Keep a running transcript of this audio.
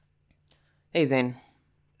Hey, Zane.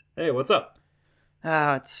 Hey, what's up?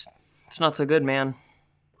 It's not so good, man.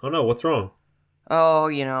 Oh no, what's wrong? Oh,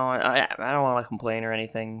 I don't want to complain or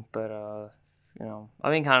anything, but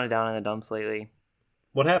I've been kind of down in the dumps lately.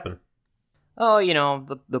 What happened? Oh,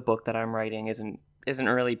 the book that I'm writing isn't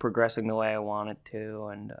really progressing the way I want it to,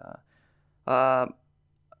 and my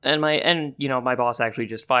boss actually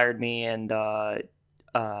just fired me, and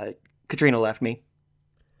Katrina left me,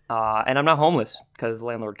 and I'm not homeless because the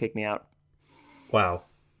landlord kicked me out. Wow,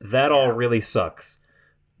 that all really sucks.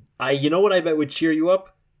 You know what I bet would cheer you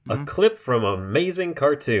up? Mm-hmm. A clip from Amazing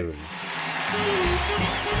Cartoon.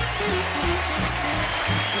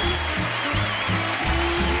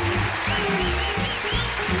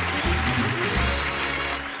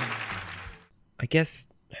 I guess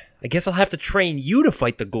I'll have to train you to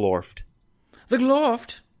fight the Glorft. The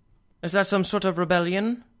Glorft? Is that some sort of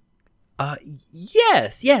rebellion?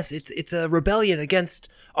 Yes, it's a rebellion against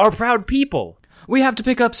our proud people. We have to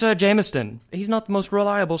pick up Sir Jameson. He's not the most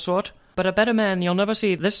reliable sort, but a better man you'll never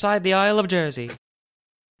see this side the Isle of Jersey.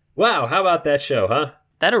 Wow, how about that show, huh?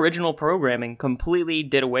 That original programming completely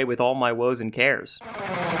did away with all my woes and cares.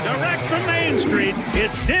 Direct from Main Street,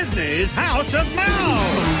 it's Disney's House of Mouse.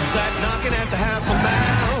 Who's that knocking at the House of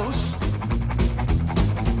Mouse?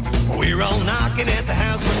 We're all knocking at the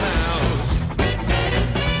House of Mouse.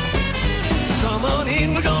 So come on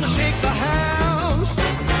in, we're gonna shake the house.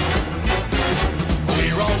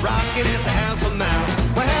 We're all rocking at the House of Mouse.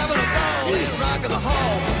 We're having a ball and rocking the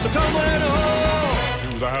hall. So come on in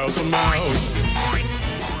to the House of Mouse.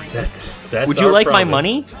 That's Would you our like my promise.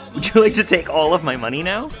 money? Would you like to take all of my money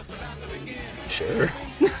now? Sure.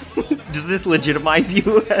 Does this legitimize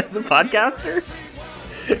you as a podcaster?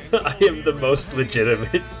 I am the most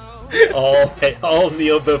legitimate. All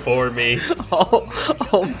kneel before me.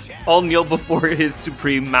 All kneel before his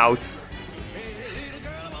supreme mouse.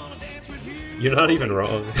 You're not even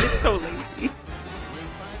wrong. It's so lazy.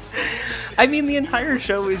 I mean, the entire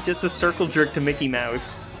show is just a circle jerk to Mickey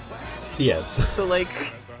Mouse. Yes. So,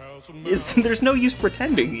 there's no use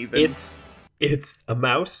pretending, even. It's a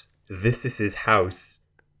mouse. This is his house.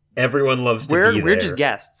 Everyone loves to be there. We're just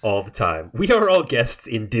guests. All the time. We are all guests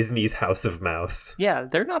in Disney's House of Mouse. Yeah,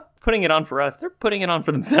 they're not putting it on for us. They're putting it on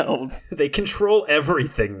for themselves. They control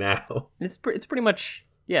everything now. It's pretty much,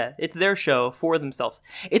 yeah, it's their show for themselves.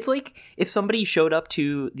 It's like if somebody showed up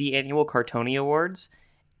to the annual Cartonia Awards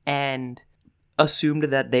and assumed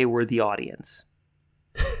that they were the audience.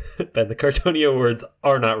 Ben, the Cartonia Awards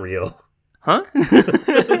are not real. Huh?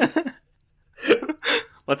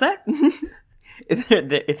 What's that?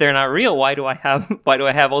 If they're not real, why do I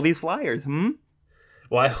have all these flyers?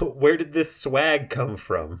 Why? Where did this swag come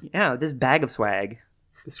from? Yeah, this bag of swag.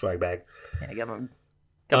 The swag bag. Yeah, I got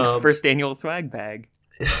my first annual swag bag.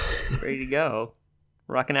 Ready to go.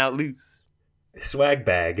 Rocking out loose. Swag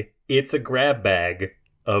bag. It's a grab bag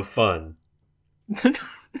of fun.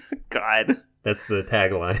 God. That's the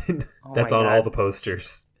tagline. Oh That's my on God. all the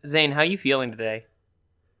posters. Zane, how you feeling today?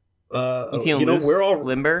 You feeling you know, loose? we're all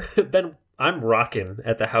limber? Ben, I'm rocking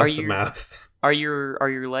at the House of Mouse. Are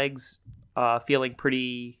your legs feeling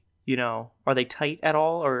pretty, are they tight at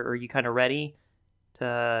all, or are you kind of ready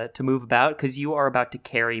to move about? Because you are about to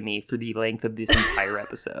carry me through the length of this entire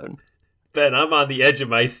episode. Ben, I'm on the edge of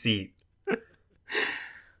my seat.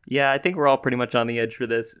 Yeah, I think we're all pretty much on the edge for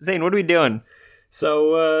this. Zane, what are we doing?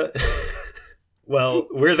 So, well,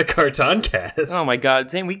 we're the Cartoncast. Oh my God,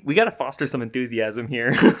 Zane, we got to foster some enthusiasm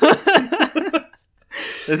here.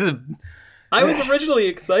 This is... I was originally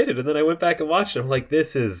excited, and then I went back and watched it. I'm like,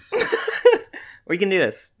 this is... We can do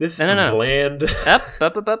this. This is some bland... Up.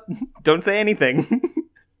 Don't say anything.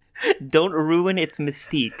 Don't ruin its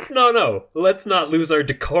mystique. No. Let's not lose our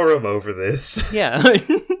decorum over this. Yeah.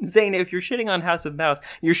 Zane, if you're shitting on House of Mouse,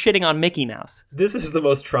 you're shitting on Mickey Mouse. This is the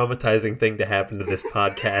most traumatizing thing to happen to this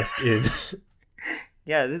podcast.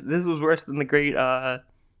 Yeah, this was worse than the great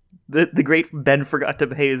the great Ben forgot to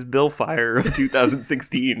pay his bill fire of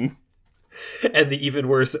 2016. And the even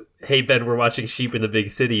worse, hey Ben, we're watching Sheep in the Big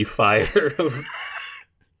City fire. Pretty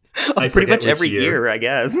much every year, I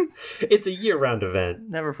guess. It's a year-round event.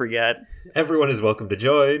 Never forget. Everyone is welcome to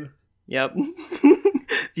join. Yep.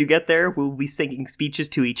 If you get there, we'll be singing speeches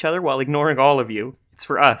to each other while ignoring all of you. It's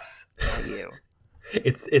for us, not you.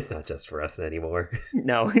 It's not just for us anymore.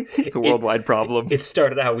 No, it's a worldwide problem. It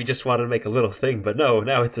started out, we just wanted to make a little thing, but no,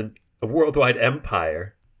 now it's a worldwide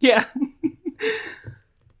empire. Yeah.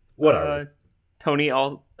 What are we? Tony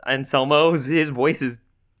Anselmo, his voice has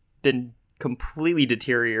been completely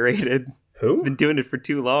deteriorated. Who? He's been doing it for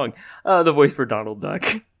too long. The voice for Donald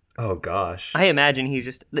Duck. Oh, gosh. I imagine he's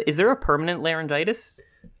just... Is there a permanent laryngitis?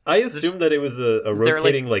 I assumed that it was a there,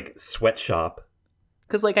 rotating, like, sweatshop.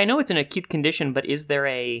 Because, like, I know it's an acute condition, but is there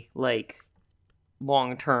a, like,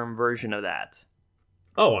 long-term version of that?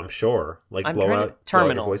 Oh, I'm sure. Like, I'm blow trying out to...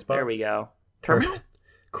 Terminal. voice box? There we go. Terminal?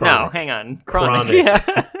 Chronic. No, hang on. Chronic.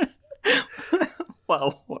 Yeah.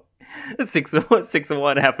 Well, 6 of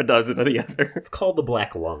one, half a dozen of the other. It's called the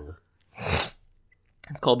black lung.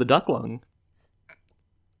 It's called the duck lung.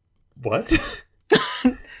 What?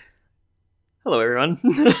 Hello, everyone.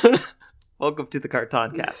 Welcome to the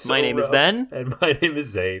Cartoncast. So my name is rough. Ben. And my name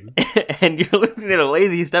is Zane. And you're listening to the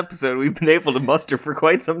laziest episode we've been able to muster for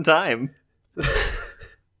quite some time.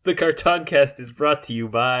 The Cartoncast is brought to you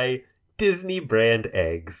by Disney brand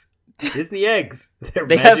eggs. Disney eggs.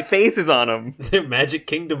 They have faces on them. They're Magic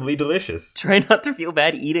Kingdomly delicious. Try not to feel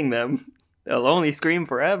bad eating them. They'll only scream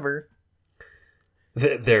forever.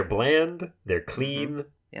 They're bland. They're clean. Mm-hmm.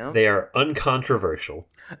 Yeah. They are uncontroversial.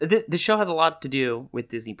 This show has a lot to do with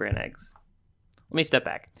Disney brand eggs. Let me step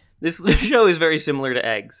back. This show is very similar to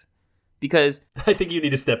eggs. Because... I think you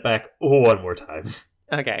need to step back one more time.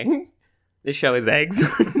 Okay. This show is eggs.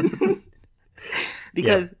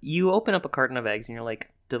 Because you open up a carton of eggs and you're like,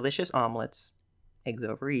 delicious omelets, eggs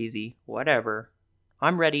over easy, whatever.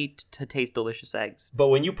 I'm ready to taste delicious eggs. But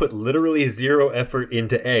when you put literally zero effort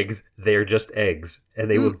into eggs, they're just eggs. And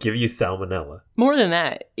they will give you salmonella. More than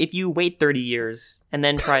that, if you wait 30 years and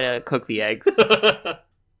then try to cook the eggs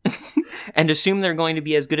and assume they're going to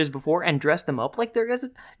be as good as before and dress them up like they're good,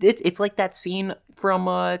 it's like that scene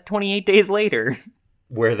from 28 Days Later.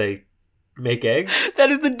 Where they make eggs? That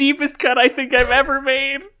is the deepest cut I think I've ever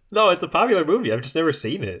made. No, it's a popular movie. I've just never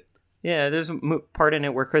seen it. Yeah, there's a part in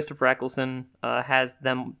it where Christopher Eccleston has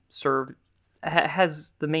them serve,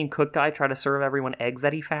 has the main cook guy try to serve everyone eggs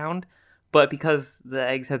that he found, but because the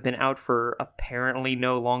eggs have been out for apparently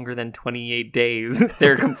no longer than 28 days,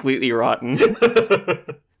 they're completely rotten.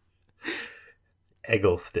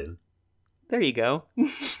 Eggleston. There you go.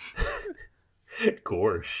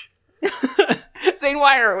 Gorsh. Zane,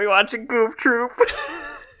 why are we watching Goof Troop?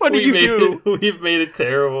 What did you do? We've made a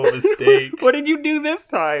terrible mistake. What did you do this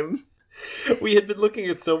time? We had been looking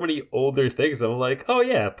at so many older things. I'm like, oh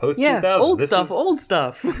yeah, post 2000. Old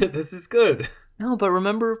stuff. This is good. No, but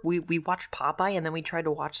remember, we watched Popeye, and then we tried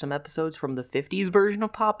to watch some episodes from the 50s version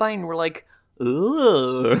of Popeye, and we're like,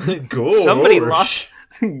 ugh. Gorsh.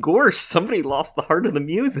 Somebody lost the heart of the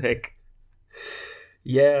music.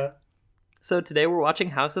 Yeah. So today we're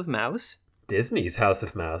watching House of Mouse. Disney's House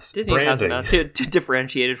of Mouse. Disney's House of Mouse, to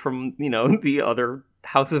differentiate it from, the other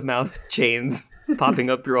House of Mouse chains popping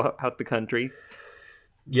up throughout the country.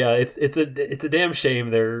 Yeah, it's a damn shame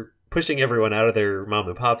they're pushing everyone out of their mom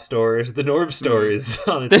and pop stores. The Norb store is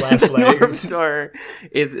on its last The legs. Norb store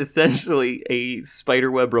is essentially a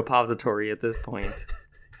spiderweb repository at this point.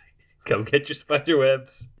 Come get your spider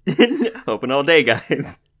webs. Open all day,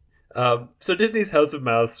 guys. So Disney's House of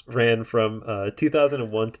Mouse ran from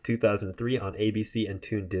 2001 to 2003 on ABC and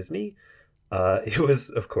Toon Disney. It was,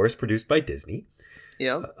 of course, produced by Disney.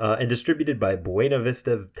 Yep. And distributed by Buena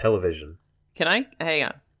Vista Television. Can I? Hang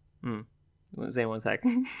on. Zane, 1 sec.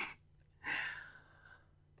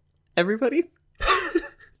 Everybody?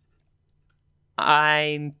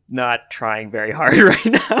 I'm not trying very hard right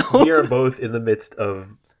now. We are both in the midst of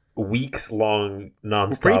weeks-long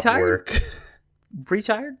nonstop work. Pretty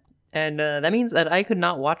tired? And that means that I could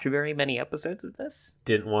not watch very many episodes of this.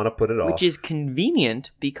 Didn't want to put it off. Which is convenient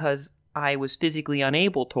because I was physically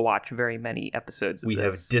unable to watch very many episodes of this. We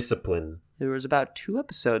have discipline. There was about 2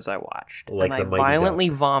 episodes I watched. Like and the I Mighty violently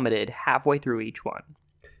Ducks. vomited halfway through each one.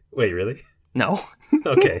 Wait, really? No.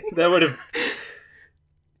 Okay. That would have...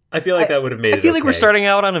 I feel like that would have made it I feel like we're okay. starting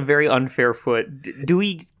out on a very unfair foot. Do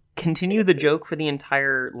we continue the joke for the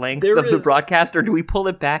entire length of the broadcast, or do we pull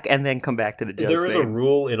it back and then come back to the joke? There is a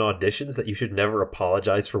rule in auditions that you should never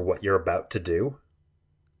apologize for what you're about to do.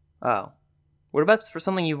 Oh. What about for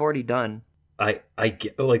something you've already done? I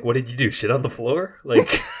get, like, what did you do? Shit on the floor?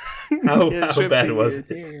 Like, how bad was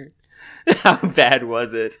it? How bad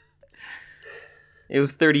was it? It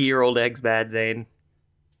was 30-year-old eggs bad, Zane.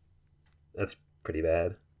 That's pretty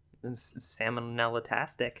bad. It's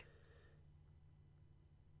salmonella-tastic.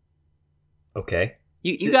 Okay.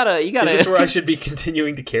 You gotta. Is this where I should be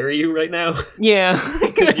continuing to carry you right now? Yeah,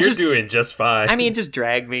 Because you're doing just fine. I mean, just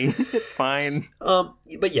drag me. It's fine.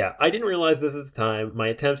 But yeah, I didn't realize this at the time. My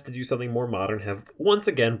attempts to do something more modern have once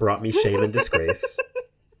again brought me shame and disgrace.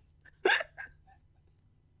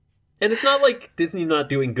 And it's not like Disney not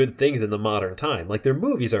doing good things in the modern time. Like, their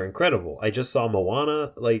movies are incredible. I just saw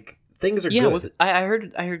Moana. Like, things are good. I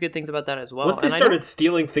heard good things about that as well. Once they started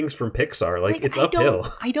stealing things from Pixar, it's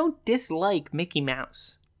uphill. I don't dislike Mickey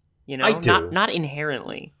Mouse. You know, I do. Not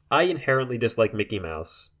inherently. I inherently dislike Mickey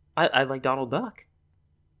Mouse. I like Donald Duck.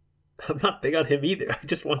 I'm not big on him either. I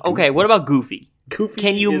just want Okay, Goofy. what about Goofy? Goofy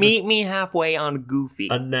Can you is meet me halfway on Goofy?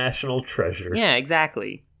 a national treasure. Yeah,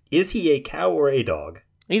 exactly. Is he a cow or a dog?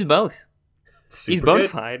 He's both. Super He's good. bona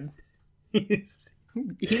fide. He's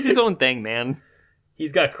He's his own thing, man.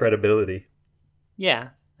 He's got credibility. Yeah,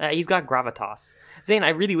 he's got gravitas. Zane, I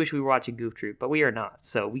really wish we were watching Goof Troop, but we are not.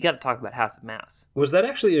 So we got to talk about House of Mouse. Was that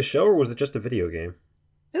actually a show or was it just a video game?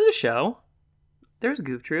 It was a show. There was a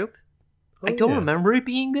Goof Troop. I don't remember it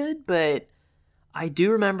being good, but I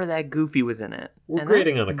do remember that Goofy was in it. We're And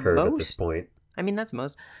grading that's on a curve at this most- point. I mean, that's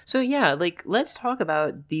most. So yeah, like let's talk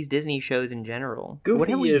about these Disney shows in general. What have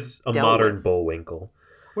Goofy we is a dealt modern with? Bullwinkle.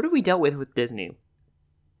 What have we dealt with Disney?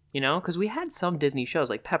 You know, because we had some Disney shows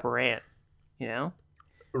like Pepper Ant. You know,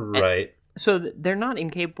 Right. so they're not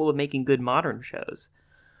incapable of making good modern shows.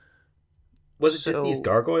 Was it So- Disney's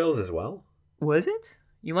Gargoyles as well? Was it?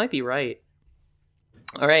 You might be right.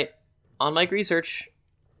 All right, on mic research.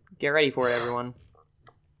 Get ready for it, everyone.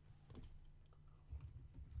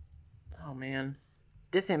 Oh man,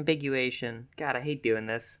 disambiguation. God, I hate doing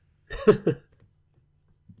this.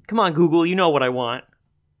 Come on, Google. You know what I want.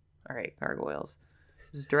 All right, Gargoyles.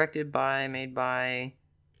 This is directed by, made by.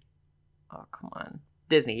 Oh, come on,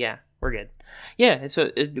 Disney. Yeah, we're good. Yeah, so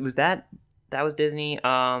it was that. That was Disney.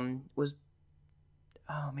 Was.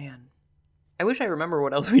 Oh man, I wish I remember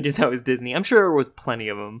what else we did that was Disney. I'm sure there was plenty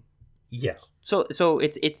of them. Yeah. So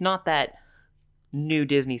it's not that new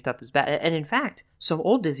Disney stuff is bad, and in fact, some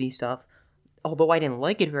old Disney stuff, although I didn't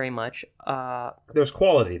like it very much, There's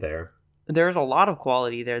quality there. there's a lot of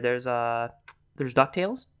quality there. There's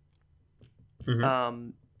DuckTales,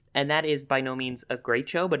 Mhm. and that is by no means a great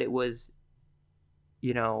show, but it was,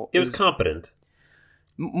 you know, It was competent.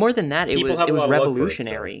 more than that. It People was have a lot of love for it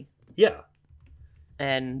revolutionary, Yeah.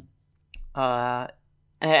 and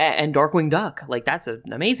Darkwing Duck, like that's an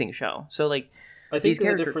amazing show. So like. I think These the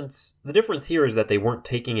characters- difference here is that they weren't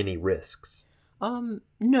taking any risks.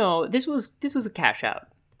 No, this was a cash out.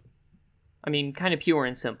 I mean, kind of pure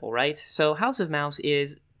and simple, right? So House of Mouse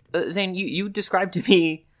is Zane. You described to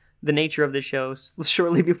me the nature of the show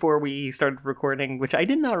shortly before we started recording, which I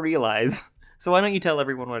did not realize. So why don't you tell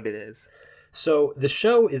everyone what it is? So the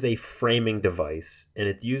show is a framing device, and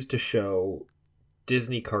it's used to show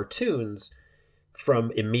Disney cartoons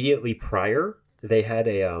from immediately prior. They had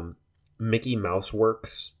a Mickey Mouse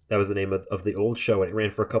Works. That was the name of the old show, and it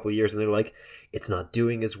ran for a couple of years. And they're like, "It's not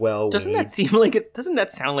doing as well." Doesn't that seem like it? Doesn't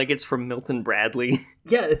that sound like it's from Milton Bradley?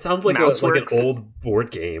 Yeah, it sounds like like an Mouseworks. old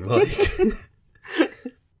board game. Like,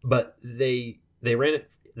 but they ran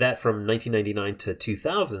that from 1999 to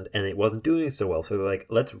 2000, and it wasn't doing so well. So they're like,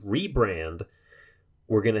 "Let's rebrand.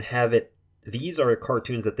 We're gonna have it. These are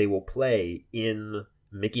cartoons that they will play in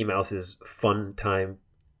Mickey Mouse's fun time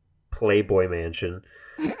Playboy Mansion."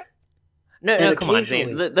 No, And come on,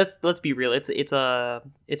 Zane. occasionally- Let's be real. It's a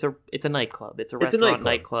nightclub. It's a It's a restaurant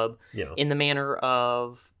nightclub. nightclub Yeah, in the manner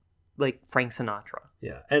of like Frank Sinatra.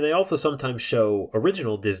 yeah, and they also sometimes show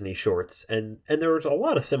original Disney shorts, and there's a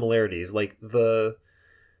lot of similarities. Like the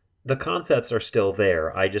concepts are still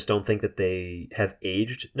there. I just don't think that they have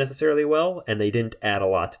aged necessarily well, and they didn't add a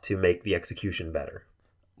lot to make the execution better.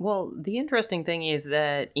 Well, the interesting thing is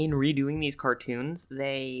that in redoing these cartoons,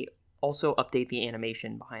 they also update the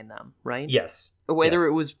animation behind them, right? Yes, Whether yes.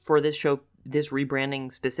 it was for this show, this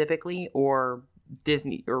rebranding specifically, or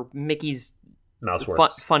Disney or Mickey's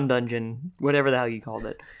Mouseworks. fun dungeon, whatever the hell you called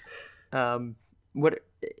it.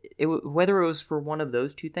 Whether it was for one of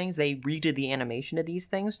those two things, they redid the animation of these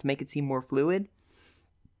things to make it seem more fluid.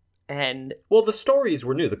 And Well, the stories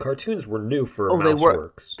were new. The cartoons were new for Oh, they were.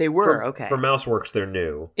 Mouseworks. They were, okay. For Mouseworks, they're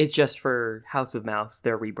new. it's just for House of Mouse,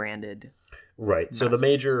 they're rebranded. Right. So the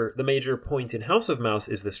major point in House of Mouse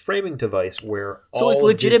is this framing device where So all it's of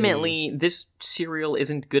legitimately, this cereal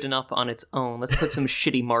isn't good enough on its own. Let's put some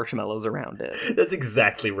shitty marshmallows around it. Disney... That's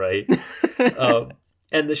exactly right.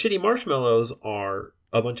 And the shitty marshmallows are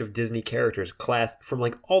a bunch of Disney characters class from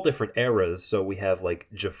like all different eras. So we have like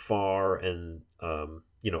Jafar and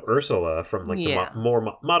Ursula from like Yeah. the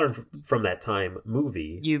more modern from that time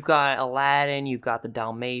movie. You've got Aladdin, you've got the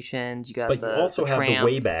Dalmatians, you got But the you also have Tramp. the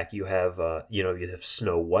way back. You have you have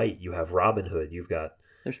Snow White. You have Robin Hood. You've got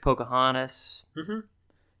There's Pocahontas. Mhm.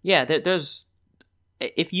 Yeah, there's.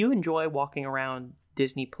 If you enjoy walking around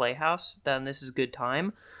Disney Playhouse, then this is a good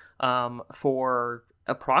time. For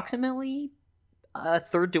approximately a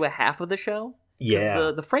third to a half of the show. 'Cause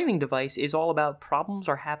yeah. The framing device is all about problems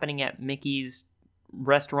are happening at Mickey's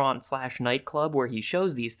restaurant / nightclub where he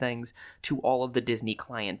shows these things to all of the Disney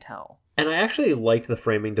clientele. And I actually liked the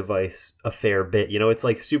framing device a fair bit. You know, it's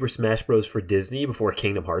like Super Smash Bros. For Disney before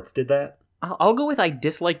Kingdom Hearts did that. I'll go with I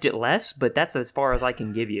disliked it less, but that's as far as I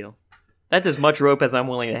can give you. That's as much rope as I'm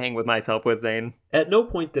willing to hang with myself with, Zane. At no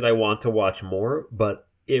point did I want to watch more, but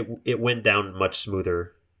it went down much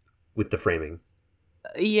smoother with the framing.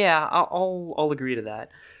 Yeah, I'll agree to that.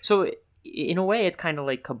 So in a way, it's kind of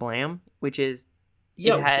like Kablam, which is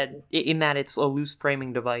in that it's a loose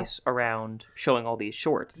framing device around showing all these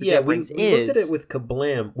shorts. The difference we looked at it with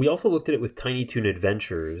Kablam. We also looked at it with Tiny Toon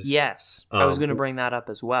Adventures. Yes, I was going to bring that up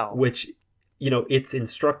as well. Which, you know, it's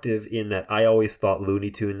instructive in that I always thought Looney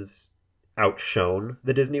Tunes outshone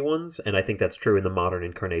the Disney ones, and I think that's true in the modern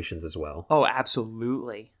incarnations as well. Oh,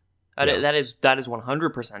 absolutely. Yeah. That is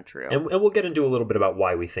 100% true. And we'll get into a little bit about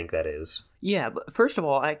why we think that is. Yeah, but first of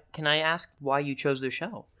all, can I ask why you chose this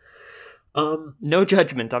show? No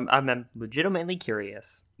judgment. I'm legitimately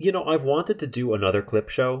curious. You know, I've wanted to do another clip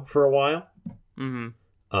show for a while. Mm-hmm.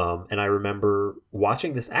 And I remember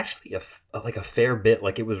watching this actually a fair bit.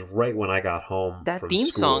 Like, it was right when I got home that from theme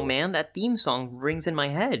school. song, man. That theme song rings in my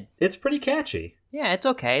head. It's pretty catchy. Yeah, it's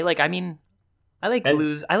okay. Like, I mean, I like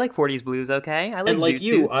blues. I like 40s blues, okay? I like and like Zoot you,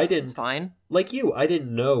 Suits. I didn't. It's fine. Like you, I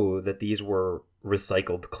didn't know that these were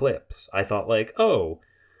recycled clips. I thought, like, oh,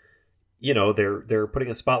 you know, they're putting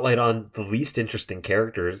a spotlight on the least interesting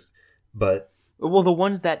characters, but... Well, the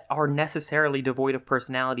ones that are necessarily devoid of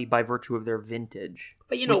personality by virtue of their vintage.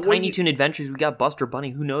 But, you know, with Tiny Toon Adventures, we got Buster Bunny.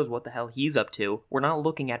 Who knows what the hell he's up to? We're not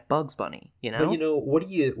looking at Bugs Bunny, you know? But, you know, what do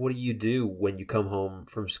you do when you come home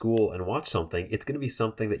from school and watch something? It's going to be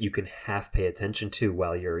something that you can half pay attention to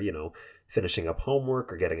while you're, you know, finishing up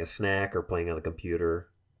homework or getting a snack or playing on the computer.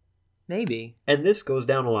 Maybe. And this goes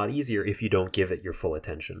down a lot easier if you don't give it your full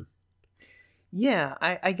attention. Yeah,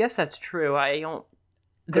 I guess that's true. I don't...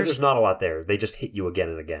 Because there's not a lot there. They just hit you again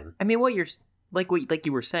and again. I mean, what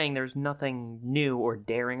you were saying, there's nothing new or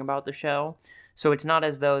daring about the show. So it's not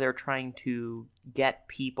as though they're trying to get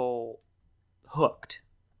people hooked.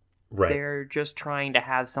 Right. They're just trying to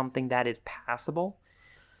have something that is passable.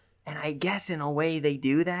 And I guess in a way they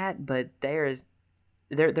do that, but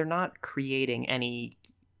they're not creating any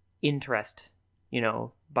interest, you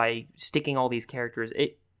know, by sticking all these characters.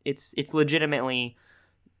 It's legitimately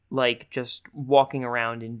like just walking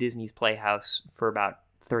around in Disney's Playhouse for about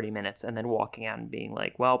 30 minutes and then walking out and being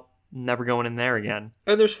like, well, never going in there again.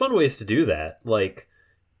 And there's fun ways to do that. Like,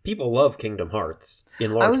 people love Kingdom Hearts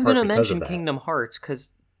in large part. I was going to mention of that. Kingdom Hearts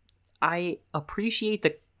because I appreciate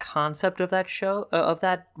the concept of that show, of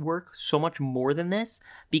that work, so much more than this,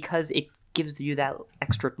 because it gives you that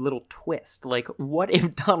extra little twist. Like, what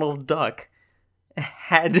if Donald Duck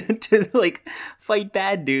had to, like, fight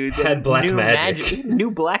bad dudes had and black new magic.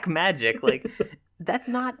 new black magic? Like, that's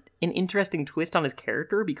not an interesting twist on his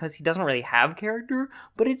character because he doesn't really have character,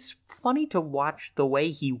 but it's funny to watch the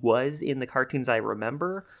way he was in the cartoons I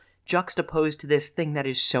remember juxtaposed to this thing that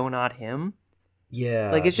is so not him.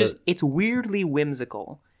 Yeah. Like, it's weirdly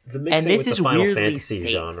whimsical. The mixing and this with is the Final weirdly Fantasy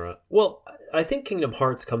safe. genre. Well, I think Kingdom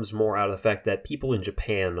Hearts comes more out of the fact that people in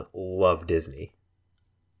Japan love Disney.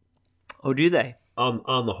 Oh, do they?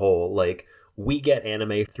 On the whole, like, we get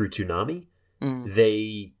anime through Toonami.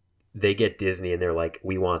 They get Disney and they're like,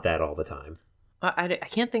 we want that all the time. I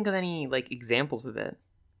can't think of any, like, examples of it.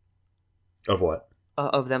 Of what?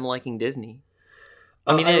 Of them liking Disney.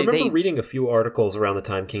 I remember reading a few articles around the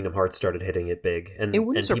time Kingdom Hearts started hitting it big. And it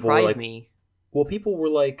wouldn't and people were surprise like, me. Well, people were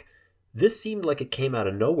like, this seemed like it came out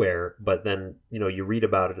of nowhere, but then, you know, you read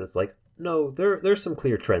about it and it's like, no, there's some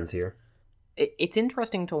clear trends here. It's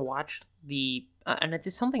interesting to watch and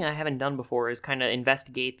it's something I haven't done before, is kind of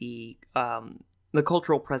investigate the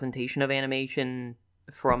cultural presentation of animation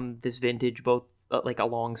from this vintage, both like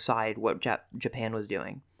alongside what Japan was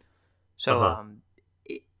doing. So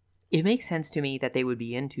it makes sense to me that they would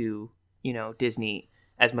be into, you know, Disney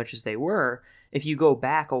as much as they were. If you go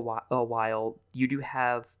back a while, you do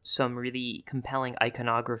have some really compelling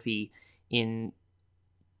iconography in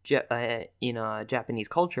Japanese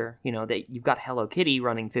culture. You know, that you've got Hello Kitty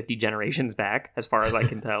running 50 generations back, as far as I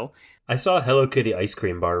can tell. I saw a Hello Kitty ice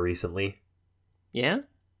cream bar recently. Yeah?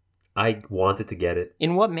 I wanted to get it.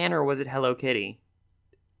 In what manner was it Hello Kitty?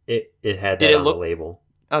 It had that on the label.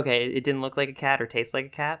 Okay, it didn't look like a cat or taste like a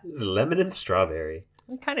cat? It was lemon and strawberry.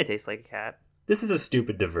 It kind of tastes like a cat. This is a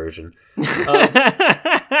stupid diversion. Well,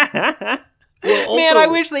 also, man, I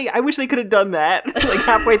wish they could have done that. Like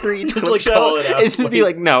halfway through each just clip like show, call it out. It's just be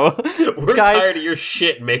like, no, we're guys, tired of your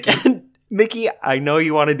shit, Mickey. Mickey, I know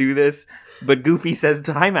you want to do this, but Goofy says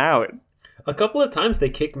time out. A couple of times they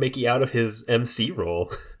kicked Mickey out of his MC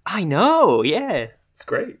role. I know, yeah. It's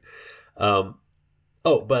great.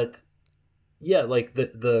 But yeah, like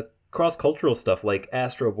the cross-cultural stuff, like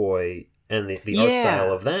Astro Boy and the art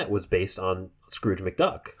style of that was based on Scrooge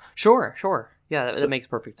McDuck. Sure. Yeah, that makes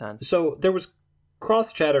perfect sense. So there was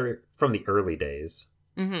cross-chatter from the early days.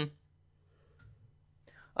 Mm-hmm.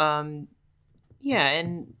 Yeah,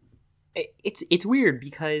 and it's weird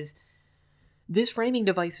because this framing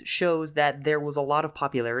device shows that there was a lot of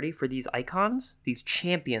popularity for these icons, these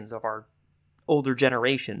champions of our older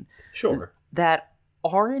generation. Sure. That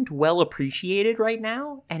aren't well appreciated right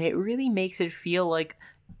now, and it really makes it feel like,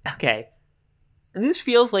 okay, this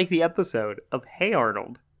feels like the episode of Hey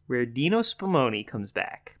Arnold, where Dino Spumoni comes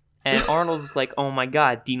back. And Arnold's like, oh my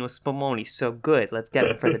god, Dino Spumoni's so good, let's get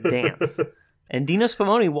him for the dance. And Dino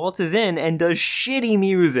Spumoni waltzes in and does shitty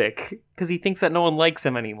music, because he thinks that no one likes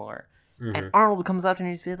him anymore. Mm-hmm. And Arnold comes up and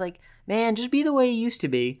he's like, man, just be the way you used to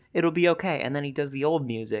be, it'll be okay. And then he does the old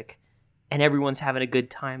music, and everyone's having a good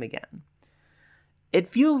time again. It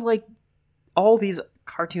feels like all these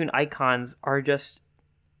cartoon icons are just,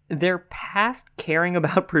 they're past caring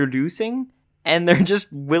about producing, and they're just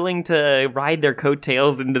willing to ride their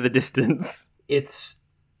coattails into the distance.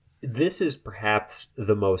 This is perhaps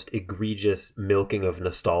the most egregious milking of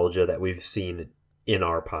nostalgia that we've seen in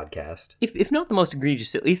our podcast. If not the most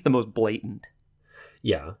egregious, at least the most blatant.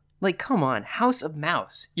 Yeah. Like, come on, House of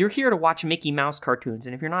Mouse. You're here to watch Mickey Mouse cartoons,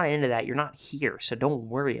 and if you're not into that, you're not here, so don't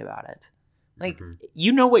worry about it. Like,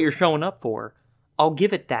 you know what you're showing up for. I'll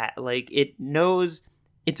give it that. Like, it knows,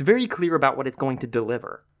 it's very clear about what it's going to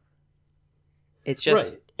deliver. It's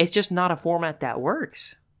just not a format that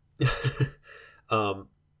works. No,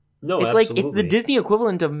 it's absolutely. like, it's the Disney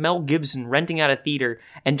equivalent of Mel Gibson renting out a theater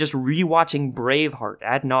and just rewatching Braveheart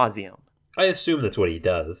ad nauseum. I assume that's what he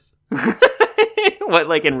does. What,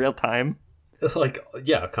 like in real time? Like,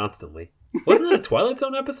 yeah, constantly. Wasn't that a Twilight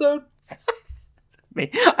Zone episode?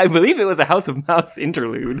 I believe it was a House of Mouse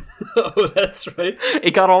interlude. Oh, that's right.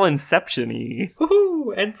 It got all Inception-y.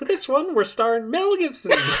 Woohoo! And for this one, we're starring Mel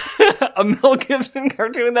Gibson. A Mel Gibson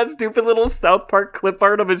cartoon, that stupid little South Park clip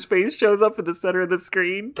art of his face shows up in the center of the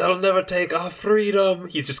screen. They'll never take our freedom.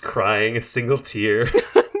 He's just crying a single tear.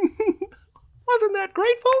 Wasn't that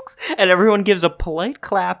great, folks? And everyone gives a polite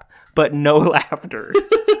clap, but no laughter.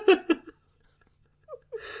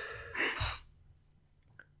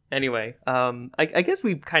 Anyway, I guess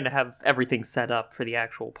we kind of have everything set up for the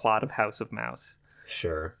actual plot of House of Mouse.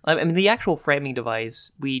 Sure. I mean, the actual framing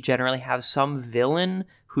device, we generally have some villain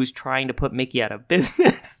who's trying to put Mickey out of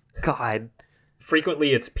business. God.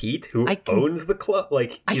 Frequently it's Pete, who owns the club.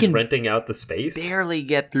 Like, he's renting out the space. Barely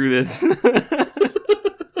get through this.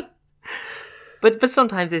 But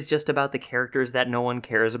sometimes it's just about the characters that no one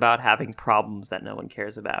cares about having problems that no one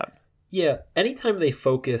cares about. Yeah, anytime they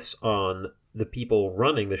focus on the people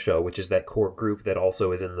running the show, which is that core group that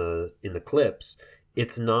also is in the clips,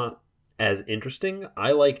 it's not as interesting.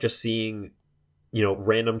 I like just seeing,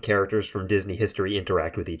 random characters from Disney history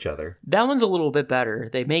interact with each other. That one's a little bit better.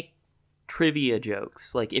 They make trivia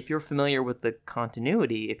jokes. Like, if you're familiar with the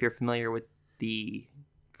continuity, if you're familiar with the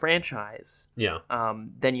franchise,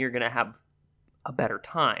 then you're going to have a better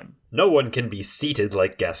time. No one can be seated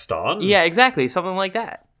like Gaston. Yeah, exactly. Something like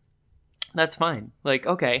that. That's fine. Like,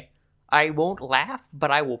 okay, I won't laugh,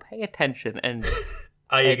 but I will pay attention and...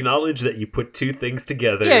 I acknowledge that you put two things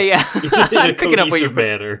together in a cohesive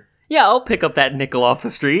manner. Yeah, I'll pick up that nickel off the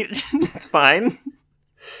street. It's fine.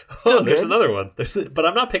 Still there's another one. But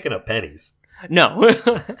I'm not picking up pennies. No.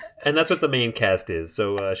 And that's what the main cast is.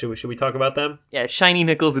 So should we talk about them? Yeah, shiny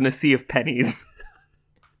nickels in a sea of pennies.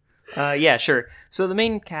 Yeah, sure. So the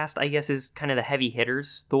main cast, I guess, is kind of the heavy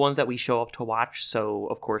hitters, the ones that we show up to watch. So,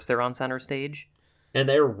 of course, they're on center stage. And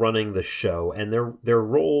they're running the show, and their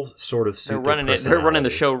roles sort of suit their personality. They're running the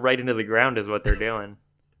show right into the ground is what they're doing.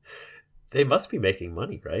 They must be making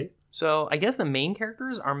money, right? So I guess the main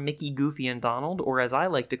characters are Mickey, Goofy, and Donald, or as I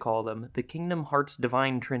like to call them, the Kingdom Hearts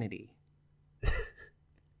Divine Trinity.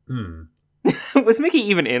 Was Mickey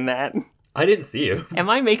even in that? I didn't see him. Am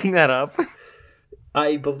I making that up?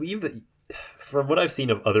 I believe that, from what I've seen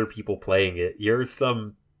of other people playing it, you're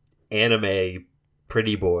some anime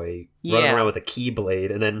pretty boy running around with a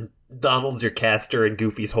keyblade, and then Donald's your caster and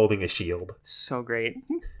Goofy's holding a shield. So great.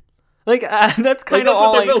 Like, that's kind of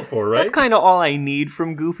all what they're built for, right? That's kind of all I need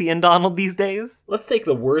from Goofy and Donald these days. Let's take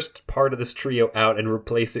the worst part of this trio out and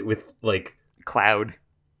replace it with, like... Cloud.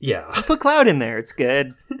 Yeah. Just put Cloud in there, it's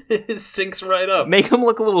good. It syncs right up. Make him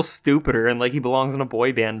look a little stupider and like he belongs in a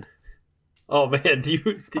boy band. Oh man, did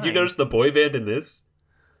you notice the boy band in this?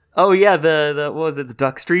 Oh yeah, the what was it? The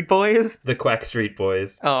Duck Street Boys. The Quack Street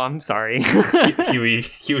Boys. Oh, I'm sorry. Huey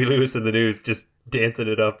Lewis in the News just dancing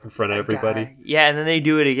it up in front of everybody. God. Yeah, and then they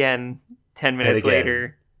do it again 10 minutes again.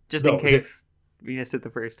 later, just in case we missed it the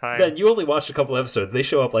first time. Ben, you only watched a couple episodes. They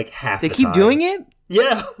show up like half They the keep time. doing it?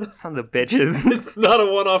 Yeah. Sons of bitches. It's not a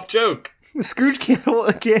one-off joke. Scrooge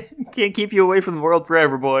can't keep you away from the world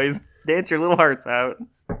forever, boys. Dance your little hearts out.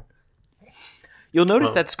 You'll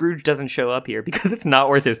notice that Scrooge doesn't show up here because it's not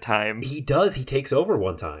worth his time. He does. He takes over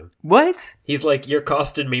one time. What? He's like, "You're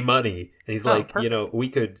costing me money," and he's like, perfect. "You know, we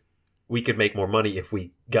could make more money if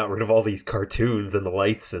we got rid of all these cartoons and the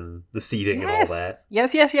lights and the seating and all that.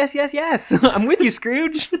 Yes. I'm with you,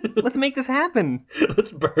 Scrooge. Let's make this happen.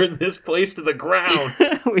 Let's burn this place to the ground."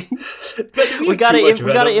 we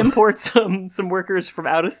gotta import some workers from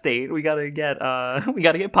out of state. We gotta get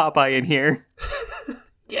Popeye in here.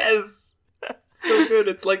 Yes. So good.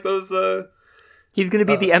 It's like those He's gonna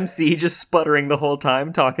be the MC, just sputtering the whole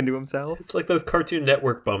time, talking to himself. it's like those Cartoon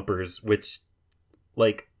Network bumpers, which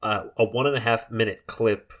like a 1.5 minute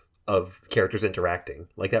clip of characters interacting.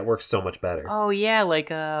 Like that works so much better. Oh yeah, like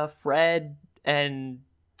Fred and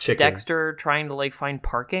Chicken. Dexter trying to like find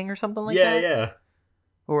parking or something like that. Yeah.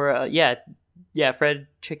 Or Fred,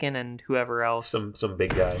 Chicken, and whoever else. Some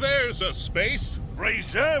big guy. There's a space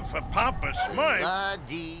reserved for Papa Smurf.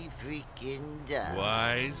 Bloody freaking duh.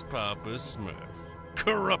 Wise Papa Smurf,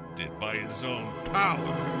 corrupted by his own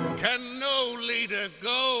power. Can no leader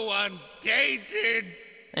go undated?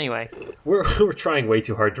 Anyway, We're trying way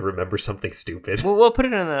too hard to remember something stupid. we'll put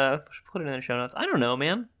it in the show notes. I don't know,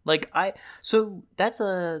 man. So that's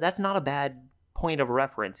not a bad point of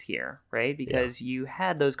reference here, right? Because you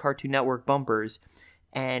had those Cartoon Network bumpers,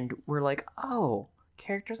 and we're like, oh,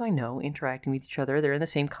 characters I know interacting with each other. They're in the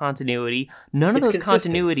same continuity. None of It's those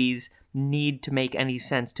consistent. continuities need to make any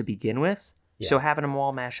sense to begin with. Yeah. So having them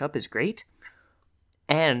all mash up is great.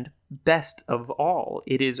 And best of all,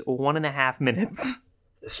 it is 1.5 minutes.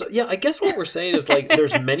 So yeah, I guess what we're saying is like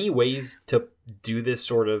there's many ways to do this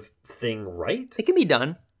sort of thing right, It can be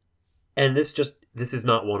done. and this is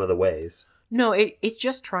not one of the ways. No, it's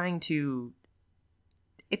just trying to.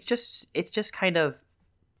 It's just kind of.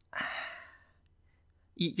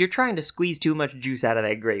 You're trying to squeeze too much juice out of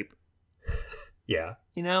that grape. Yeah.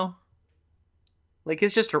 You know, like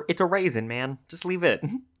it's a raisin, man. Just leave it.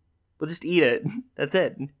 We'll just eat it. That's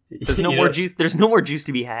it. There's no You more know, juice. There's no more juice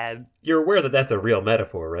to be had. You're aware that that's a real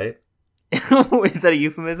metaphor, right? Is that a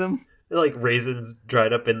euphemism? Like raisins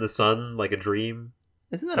dried up in the sun like a dream.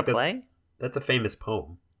 Isn't that Like a a- play? That's a famous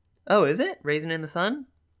poem. Oh, is it? Raisin in the Sun?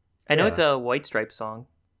 I know Yeah. it's a White Stripes song.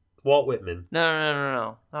 Walt Whitman.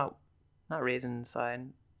 No. Not Raisin Inside.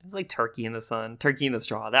 It was like Turkey in the Sun. Turkey in the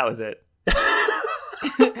Straw. That was it.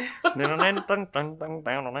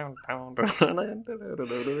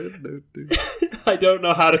 I don't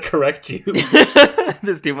know how to correct you.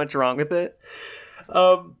 There's too much wrong with it.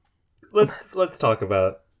 Let's talk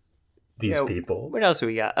about these Yeah, people. What else do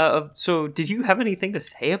we got? So, did you have anything to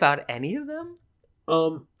say about any of them?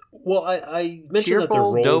 Well, I mentioned that their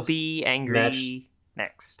Cheerful, roles dopey, angry.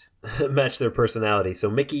 Next. match their personality. So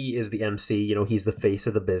Mickey is the MC. You know, he's the face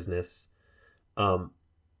of the business, and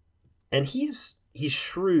he's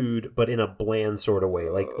shrewd, but in a bland sort of way,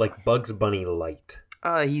 like Bugs Bunny light,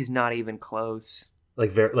 He's not even close.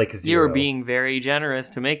 like zero. You're being very generous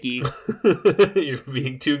to Mickey. You're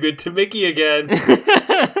being too good to Mickey again.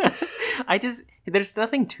 There's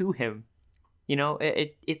nothing to him. You know,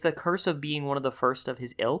 it's a curse of being one of the first of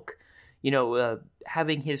his ilk. You know,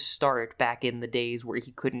 having his start back in the days where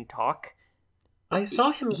he couldn't talk. I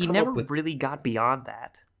saw him. He come never up with, really got beyond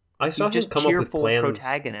that. I saw He's him just come up with cheerful plans.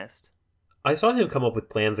 protagonist. I saw him come up with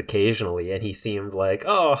plans occasionally, and he seemed like,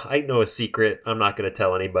 "Oh, I know a secret. I'm not going to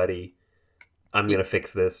tell anybody. I'm going to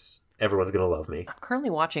fix this. Everyone's going to love me." I'm currently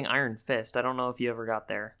watching Iron Fist. I don't know if you ever got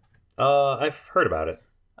there. I've heard about it.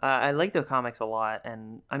 I like the comics a lot,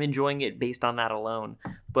 and I'm enjoying it based on that alone.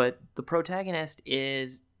 But the protagonist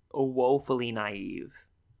is woefully naive.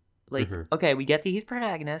 Like, okay, we get that he's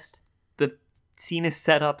protagonist. The scene is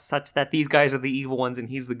set up such that these guys are the evil ones and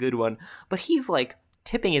he's the good one. But he's like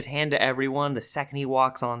tipping his hand to everyone the second he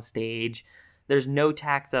walks on stage. There's no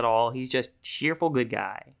tact at all. He's just cheerful good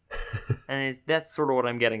guy. And that's sort of what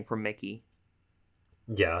I'm getting from Mickey.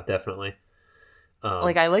 Yeah, definitely.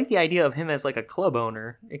 Like, I like the idea of him as like a club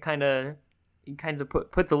owner. It kind of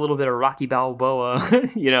puts a little bit of Rocky Balboa,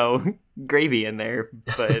 gravy in there,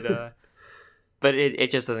 but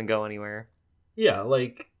it just doesn't go anywhere. Yeah,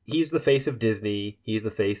 like he's the face of Disney. He's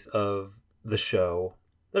the face of the show.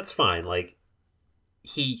 That's fine. Like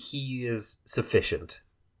he is sufficient.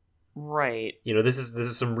 Right. You know, this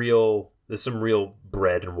is some real There's some real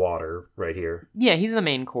bread and water right here. Yeah, he's the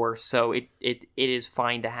main course, so it is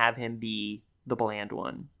fine to have him be the bland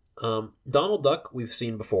one. Donald Duck we've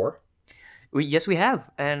seen before. Yes, we have,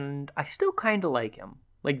 and I still kind of like him.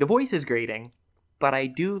 Like, the voice is grating, but I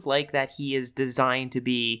do like that he is designed to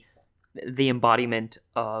be the embodiment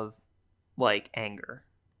of, like, anger.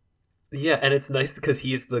 Yeah, and it's nice because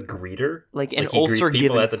he's the greeter. Like an he greets ulcer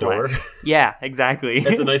people given at the door. Yeah, exactly.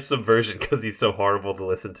 It's a nice subversion because he's so horrible to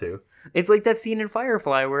listen to. It's like that scene in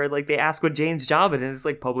Firefly where like they ask what Jane's job is, and it's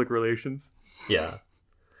like public relations. Yeah.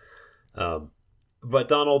 But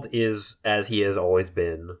Donald is, as he has always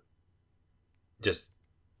been, just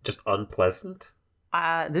unpleasant.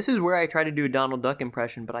 This is where I try to do a Donald Duck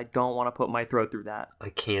impression, but I don't want to put my throat through that. I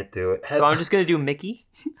can't do it. So I'm just going to do Mickey.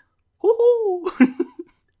 Woohoo!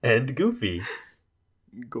 And Goofy.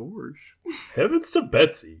 Gorge. Heavens to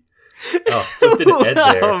Betsy. Oh, slipped an Ed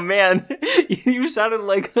there. Oh man, you sounded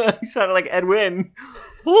like Edwin.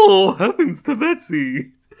 Oh, heavens to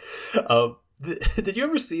Betsy. Did you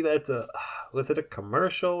ever see that? Was it a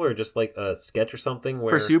commercial or just like a sketch or something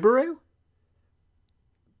where For Subaru?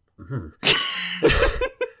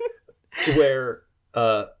 Where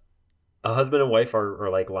a husband and wife are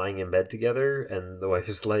like lying in bed together, and the wife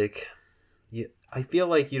is like, I feel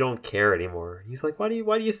like you don't care anymore. And he's like, why do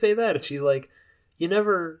you say that? And she's like, you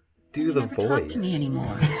never do the voice. Talk to me anymore.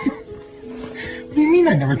 What do you mean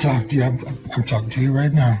I never talk to you? I'm talking to you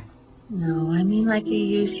right now. No, I mean like you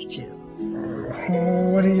used to.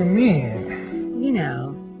 What do you mean? You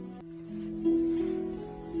know.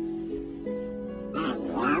 I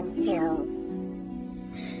love you.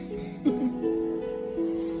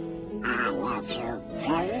 I love you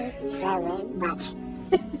very, very much.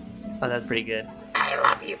 Oh, that's pretty good. I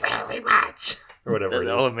love you very much. Or whatever it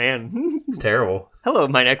is. Oh man, It's terrible. Hello,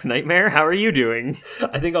 my next nightmare. How are you doing?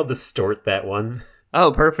 I think I'll distort that one.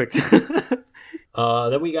 Oh, perfect.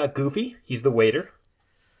 Then we got Goofy. He's the waiter.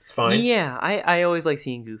 It's fine. Yeah, I always like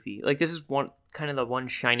seeing Goofy. Like, this is kind of the one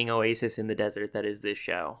shining oasis in the desert that is this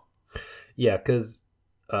show. Yeah, because,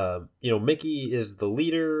 Mickey is the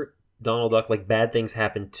leader. Donald Duck, like, bad things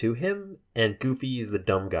happen to him, and Goofy is the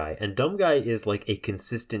dumb guy. And dumb guy is, like, a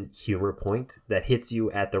consistent humor point that hits you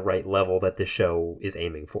at the right level that the show is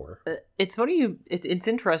aiming for. It's funny, it's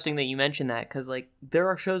interesting that you mention that, because, like, there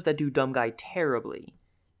are shows that do dumb guy terribly.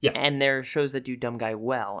 Yeah. And there are shows that do dumb guy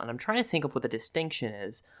well. And I'm trying to think of what the distinction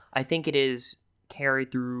is. I think it is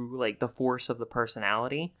carried through, like, the force of the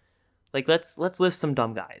personality. Like, let's list some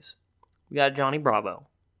dumb guys. We got Johnny Bravo.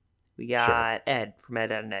 We got Ed from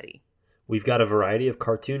Ed, Edd and Eddy. We've got a variety of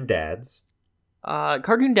cartoon dads.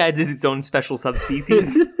 Cartoon dads is its own special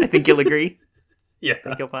subspecies. I think you'll agree. Yeah. I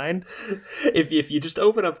think you'll find. If you just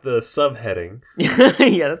open up the subheading.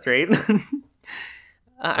 Yeah, that's right.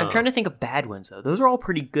 I'm trying to think of bad ones, though. Those are all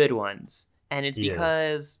pretty good ones. And it's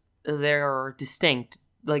because they're distinct.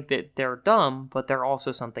 Like, they're dumb, but they're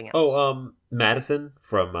also something else. Oh, Madison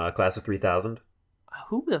from Class of 3000.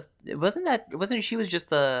 Wasn't she was just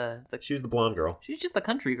the She was the blonde girl. She's just the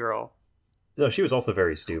country girl. No, she was also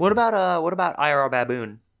very stupid. What about IRR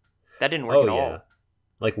Baboon? That didn't work at all.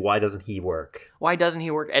 Like, why doesn't he work? Why doesn't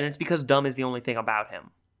he work? And it's because dumb is the only thing about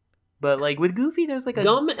him. But, like, with Goofy, there's, like, a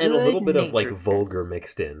dumb and a little bit of, like, naturedness. vulgar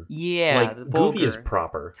mixed in. Yeah. Like, Goofy is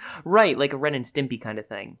proper. Right, like a Ren and Stimpy kind of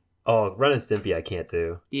thing. Oh, Ren and Stimpy I can't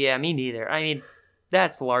do. Yeah, me neither. I mean,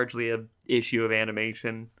 that's largely a issue of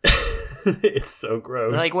animation. It's so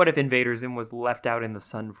gross. Like, what if Invader Zim was left out in the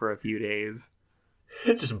sun for a few days?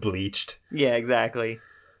 Just bleached. Yeah, exactly.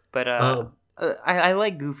 But I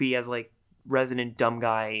like Goofy as, like, resident dumb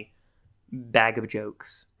guy bag of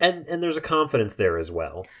jokes. And there's a confidence there as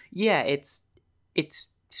well. Yeah, it's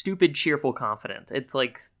stupid, cheerful, confident. It's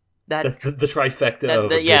like that. That's the trifecta of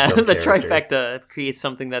the character. trifecta creates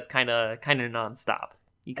something that's kind of nonstop.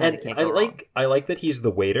 You kind of can't go wrong. I like that he's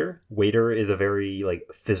the waiter. Waiter is a very like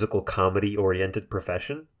physical comedy oriented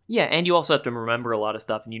profession. Yeah, and you also have to remember a lot of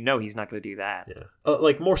stuff, and you know he's not going to do that. Yeah,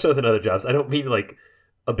 like more so than other jobs. I don't mean like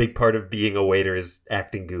a big part of being a waiter is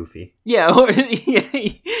acting goofy. Yeah, or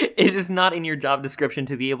it is not in your job description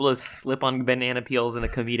to be able to slip on banana peels in a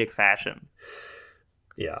comedic fashion.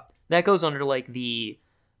 Yeah, that goes under like the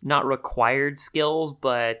not required skills,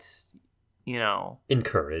 but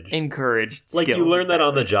encouraged. Like skills, you learn that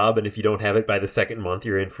on the job, and if you don't have it by the second month,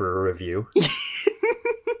 you're in for a review.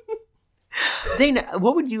 Zane,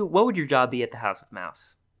 what would your job be at the House of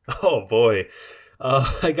Mouse? Oh boy,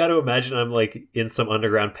 I got to imagine I'm like in some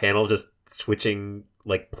underground panel, just switching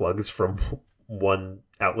like plugs from one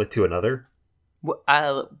outlet to another.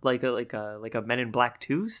 Like a Men in Black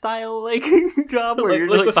 2 style like job where like, you're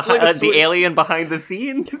like like the alien behind the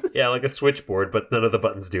scenes. Yeah, like a switchboard, but none of the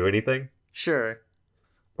buttons do anything. Sure.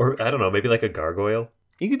 Or, I don't know, maybe like a gargoyle?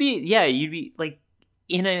 You could be, you'd be, like,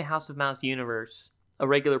 in a House of Mouse universe, a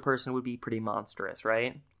regular person would be pretty monstrous,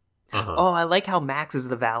 right? Uh-huh. Oh, I like how Max is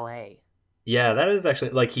the valet. Yeah, that is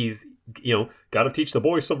actually, like, he's, got to teach the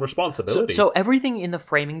boys some responsibility. So everything in the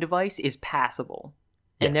framing device is passable.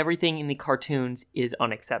 And Yes. everything in the cartoons is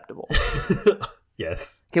unacceptable.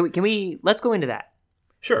 Yes. Can we let's go into that.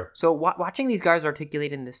 Sure. So watching these guys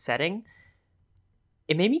articulate in this setting,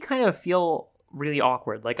 it made me kind of feel really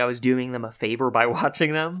awkward, like I was doing them a favor by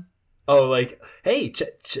watching them. Oh, like, hey,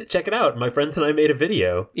 check it out. My friends and I made a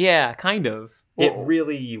video. Yeah, kind of. It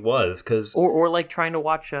really was, because... Or like trying to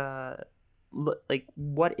watch, like,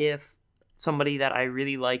 what if somebody that I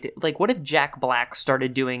really liked... Like, what if Jack Black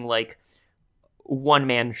started doing, like,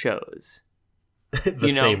 one-man shows?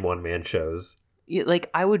 Same one-man shows. Like,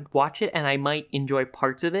 I would watch it and I might enjoy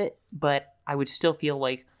parts of it, but I would still feel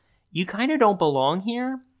like you kind of don't belong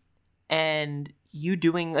here, and you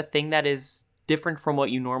doing a thing that is different from what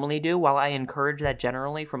you normally do, while I encourage that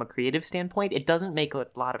generally from a creative standpoint, it doesn't make a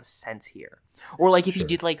lot of sense here. Or like if you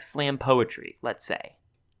did like slam poetry, let's say.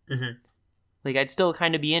 Mm-hmm. Like, I'd still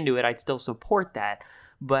kind of be into it, I'd still support that,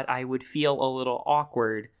 but I would feel a little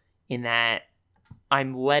awkward in that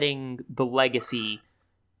I'm letting the legacy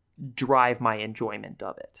drive my enjoyment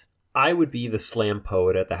of it. I would be the slam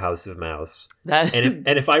poet at the House of Mouse. That... And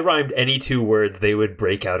if I rhymed any two words, they would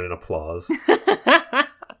break out in applause.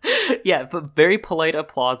 Yeah, but very polite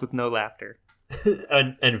applause with no laughter.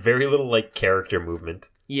 and very little, like, character movement.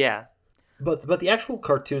 Yeah. But the actual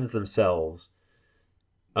cartoons themselves...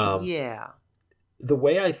 yeah. The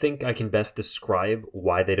way I think I can best describe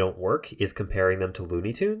why they don't work is comparing them to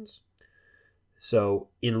Looney Tunes. So,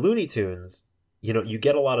 in Looney Tunes, you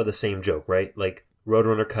get a lot of the same joke, right? Like,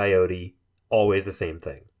 Roadrunner Coyote, always the same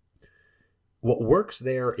thing. What works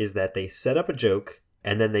there is that they set up a joke,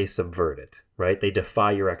 and then they subvert it, right? They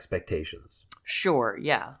defy your expectations. Sure,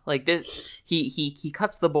 yeah. Like, this, he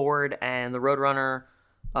cuts the board, and the Roadrunner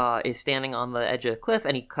is standing on the edge of the cliff,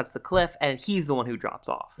 and he cuts the cliff, and he's the one who drops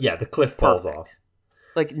off. Yeah, the cliff falls off.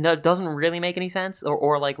 Like, no, it doesn't really make any sense.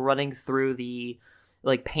 Or like running through the,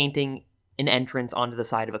 like, painting an entrance onto the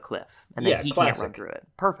side of a cliff, and then he can't run through it.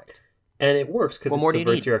 Perfect. And it works because it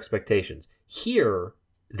subverts your expectations. Here,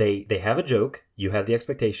 they have a joke, you have the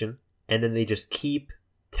expectation, and then they just keep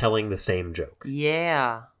telling the same joke.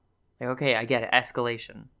 Yeah. Okay, I get it.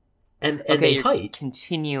 Escalation. And okay, they heighten.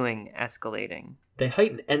 Continuing escalating. They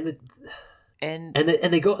heighten, and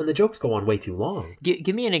the jokes go on way too long.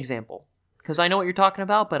 Give me an example, because I know what you're talking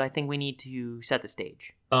about, but I think we need to set the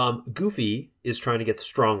stage. Goofy is trying to get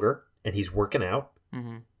stronger, and he's working out.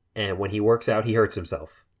 Mm-hmm. And when he works out, he hurts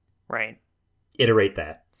himself. Right. Iterate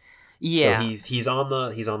that. Yeah. So he's on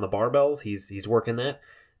the barbells. He's working that.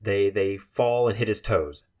 They fall and hit his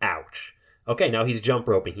toes. Ouch. Okay, now he's jump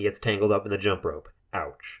roping. He gets tangled up in the jump rope.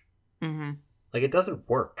 Ouch. Mm-hmm. Like, it doesn't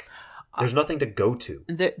work. There's nothing to go to.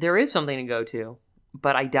 There is something to go to,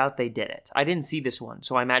 but I doubt they did it. I didn't see this one,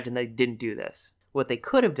 so I imagine they didn't do this. What they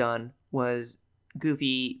could have done was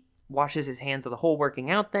Goofy washes his hands of the whole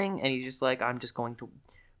working out thing, and he's just like, I'm just going to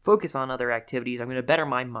focus on other activities. I'm going to better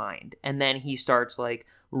my mind. And then he starts, like,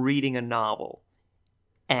 reading a novel.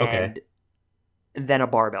 And then a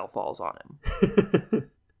barbell falls on him.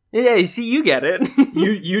 Yeah, you see, you get it.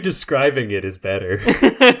 you describing it is better.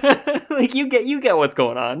 Like, you get what's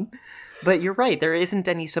going on. But you're right, there isn't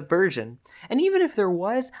any subversion. And even if there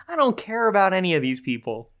was, I don't care about any of these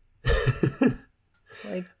people.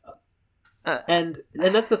 Like, and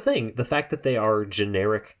that's the thing. The fact that they are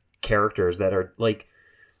generic characters that are, like,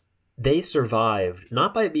 they survived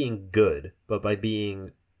not by being good, but by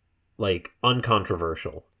being, like,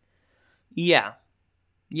 uncontroversial. Yeah.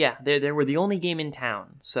 Yeah, they were the only game in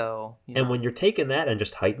town, so... And when you're taking that and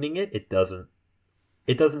just heightening it, it doesn't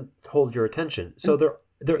hold your attention. So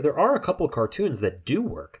there are a couple cartoons that do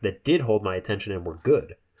work, that did hold my attention and were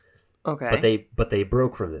good. Okay. But they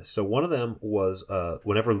broke from this. So one of them was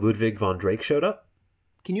whenever Ludwig von Drake showed up.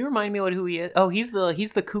 Can you remind me who he is? Oh, he's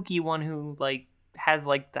the kooky one who, like, has,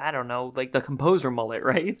 like, I don't know, like the composer mullet,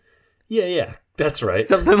 right? Yeah, that's right.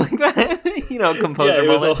 Something like that. Composer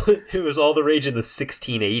mullet. It was all the rage in the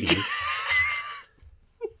 1680s.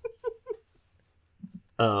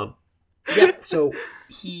 Yeah, so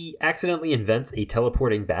he accidentally invents a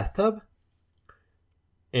teleporting bathtub,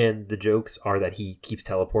 and the jokes are that he keeps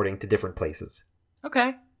teleporting to different places.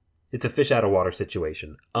 Okay. It's a fish out of water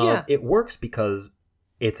situation. Yeah. It works because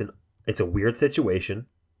it's a weird situation.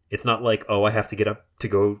 It's not like, oh, I have to get up to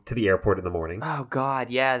go to the airport in the morning. Oh, God,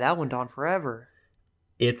 yeah, that went on forever.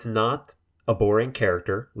 It's not a boring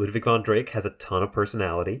character. Ludwig von Drake has a ton of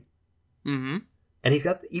personality. Mm-hmm. And he's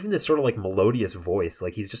got even this sort of like melodious voice.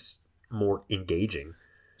 Like he's just more engaging.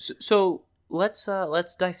 So let's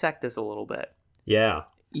dissect this a little bit. Yeah.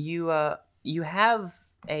 You have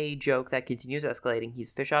a joke that continues escalating. He's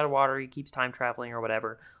a fish out of water. He keeps time traveling or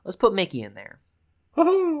whatever. Let's put Mickey in there.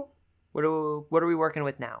 What are we working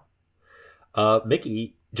with now?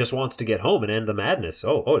 Mickey just wants to get home and end the madness.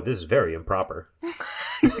 Oh, this is very improper.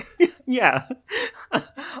 Yeah. I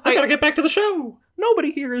gotta get back to the show.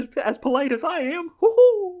 Nobody here is as polite as I am.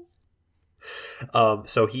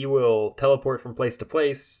 So he will teleport from place to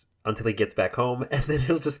place until he gets back home, and then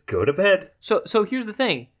he'll just go to bed. So here's the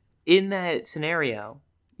thing. In that scenario,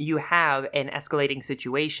 you have an escalating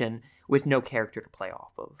situation with no character to play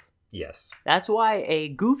off of. Yes. That's why a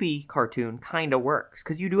Goofy cartoon kind of works,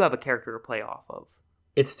 because you do have a character to play off of.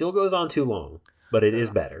 It still goes on too long, but it is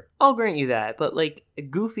better. I'll grant you that, but like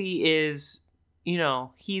Goofy is,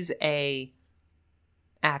 he's a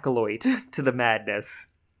acolyte to the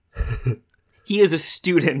madness. He is a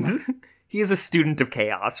student. He is a student of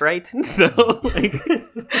chaos, right? So, like,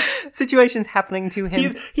 situations happening to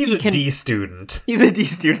him. He's a D student. He's a D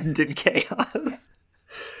student in chaos.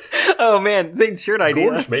 Oh man, Zane's shirt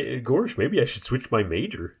idea. Gorsh, maybe I should switch my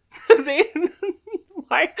major. Zane,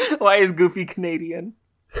 why is Goofy Canadian?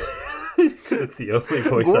 Because it's the only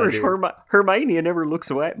voice I do. Gorsh, Hermione never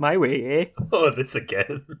looks my way, eh? Oh, this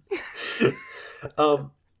again.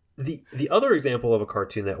 The other example of a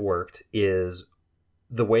cartoon that worked is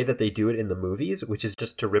the way that they do it in the movies, which is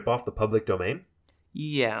just to rip off the public domain.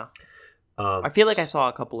 Yeah. I feel like I saw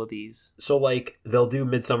a couple of these. So, like, they'll do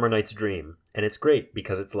Midsummer Night's Dream, and it's great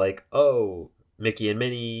because it's like, oh, Mickey and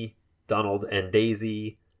Minnie, Donald and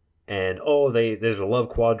Daisy, and there's a love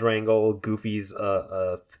quadrangle, Goofy's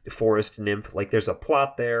a forest nymph. Like, there's a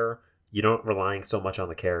plot there. You don't relying so much on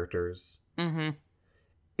the characters. Mm-hmm.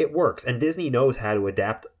 It works, and Disney knows how to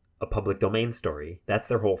adapt a public domain story. That's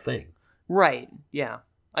their whole thing. Right, yeah.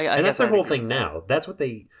 And that's their whole thing now. That's what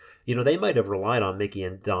they... they might have relied on Mickey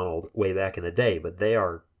and Donald way back in the day, but they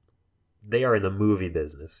are in the movie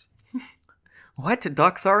business. What?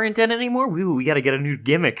 Ducks aren't in anymore? We gotta get a new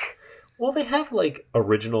gimmick. Well, they have, like,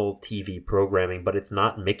 original TV programming, but it's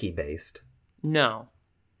not Mickey-based. No.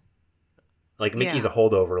 Like, Mickey's a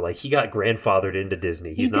holdover. Like, he got grandfathered into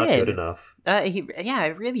Disney. He's not good enough.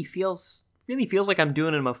 It really feels like I'm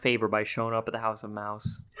doing him a favor by showing up at the House of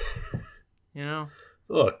Mouse.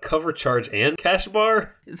 Oh, cover charge and cash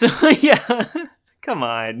bar? So, yeah. Come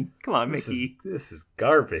on, Mickey. This is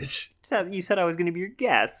garbage. You said I was going to be your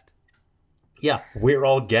guest. Yeah, we're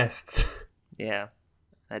all guests. Yeah.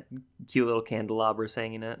 That cute little candelabra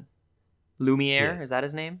singing it. Lumiere, Is that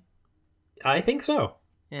his name? I think so.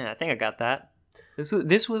 Yeah, I think I got that.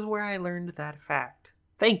 This was where I learned that fact.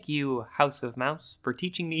 Thank you, House of Mouse, for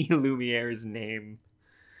teaching me Lumiere's name.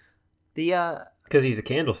 Because he's a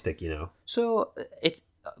candlestick, So, it's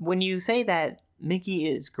when you say that Mickey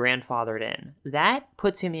is grandfathered in, that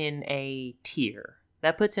puts him in a tier.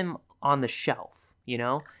 That puts him on the shelf,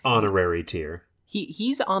 Honorary tier.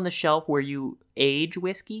 He's on the shelf where you age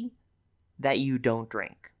whiskey that you don't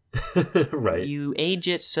drink. Right. You age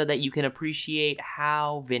it so that you can appreciate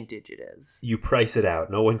how vintage it is. You price it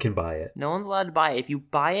out. No one can buy it. No one's allowed to buy it. If you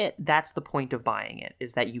buy it, that's the point of buying it,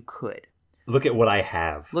 is that you could. Look at what I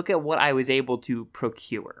have. Look at what I was able to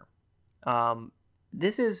procure.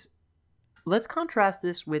 Let's contrast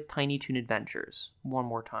this with Tiny Toon Adventures one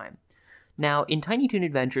more time. Now, in Tiny Toon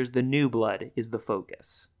Adventures, the new blood is the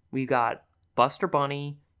focus. We've got Buster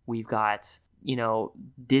Bunny, we've got,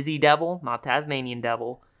 Dizzy Devil, not Tasmanian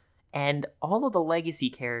Devil, and all of the legacy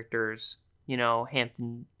characters,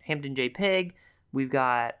 Hampton J. Pig, we've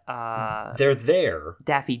got... They're there.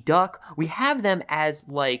 Daffy Duck. We have them as,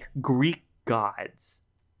 like, Greek gods.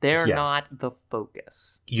 They're not the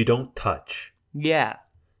focus. You don't touch. Yeah.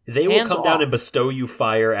 They will come down and bestow you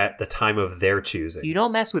fire at the time of their choosing. You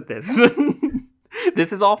don't mess with this.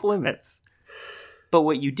 This is off limits. But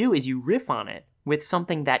what you do is you riff on it with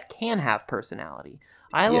something that can have personality.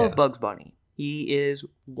 I love Bugs Bunny. He is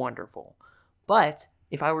wonderful. But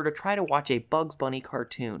if I were to try to watch a Bugs Bunny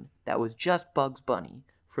cartoon that was just Bugs Bunny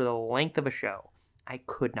for the length of a show, I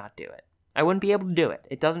could not do it. I wouldn't be able to do it.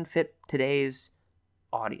 It doesn't fit today's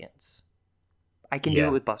audience. I can do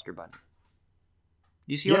it with Buster Bunny.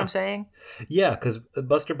 You see what I'm saying? Yeah, because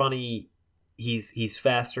Buster Bunny, he's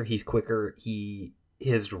faster, he's quicker,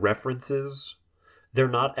 his references, they're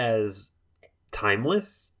not as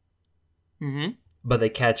timeless, but they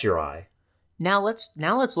catch your eye. Now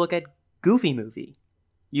let's look at Goofy Movie.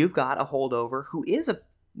 You've got a holdover who is a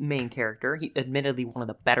main character, he admittedly one of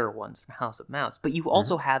the better ones from House of Mouse, but you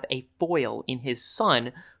also have a foil in his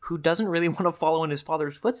son who doesn't really want to follow in his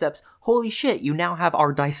father's footsteps. Holy shit, you now have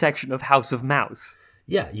our dissection of House of Mouse.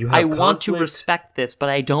 Yeah, you have I want to respect this, but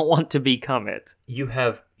I don't want to become it. You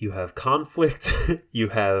have conflict, you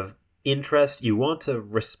have interest, you want to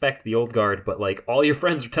respect the old guard, but like all your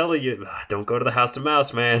friends are telling you, don't go to the House of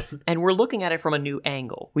Mouse, man. And we're looking at it from a new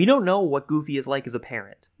angle. We don't know what Goofy is like as a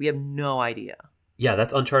parent. We have no idea. Yeah,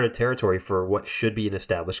 that's uncharted territory for what should be an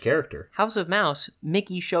established character. House of Mouse,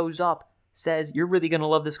 Mickey shows up, says, "You're really going to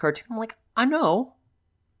love this cartoon." I'm like, I know.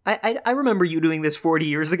 I remember you doing this 40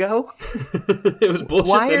 years ago. It was bullshit.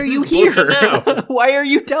 Why are you here? Now? Why are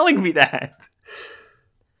you telling me that?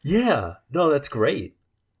 Yeah, no, that's great.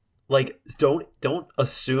 Like, don't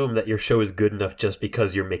assume that your show is good enough just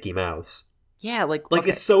because you're Mickey Mouse. Yeah, like okay.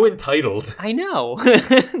 It's so entitled. I know.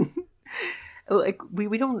 Like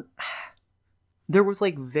we don't. There was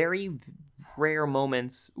like very rare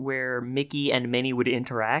moments where Mickey and Minnie would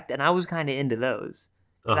interact, and I was kind of into those.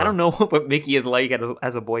 Because I don't know what Mickey is like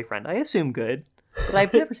as a boyfriend. I assume good, but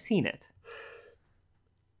I've never seen it.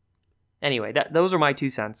 Anyway, those are my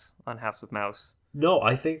 2 cents on House of Mouse. No,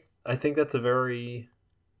 I think that's a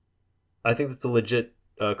legit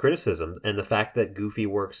criticism, and the fact that Goofy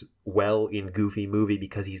works well in Goofy movie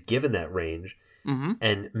because he's given that range,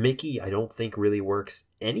 and Mickey I don't think really works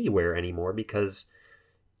anywhere anymore because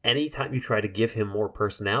anytime you try to give him more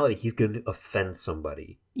personality, he's going to offend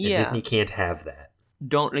somebody. Yeah. And Disney can't have that.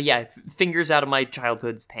 Fingers out of my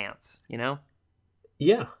childhood's pants, you know?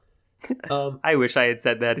 Yeah. I wish I had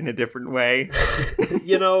said that in a different way.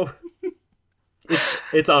 You know,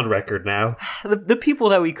 it's on record now. The people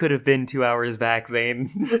that we could have been 2 hours back,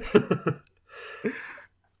 Zane.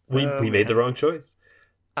 we made the wrong choice.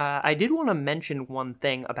 I did want to mention one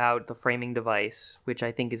thing about the framing device, which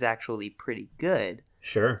I think is actually pretty good.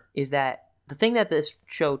 Sure. Is that the thing that this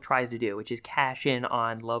show tries to do, which is cash in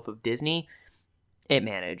on love of Disney, it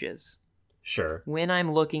manages. Sure. When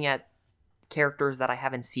I'm looking at characters that I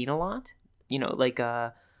haven't seen a lot, you know, like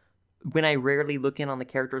when I rarely look in on the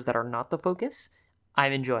characters that are not the focus,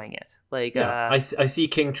 I'm enjoying it. Like, I see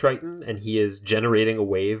King Triton, and he is generating a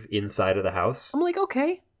wave inside of the house. I'm like,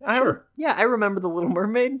 okay. Sure. Yeah, I remember The Little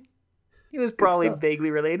Mermaid. He was probably vaguely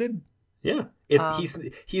related. Yeah.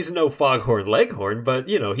 He's no Foghorn Leghorn, but,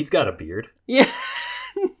 you know, he's got a beard. Yeah.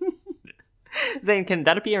 Zane, can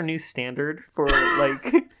that be our new standard for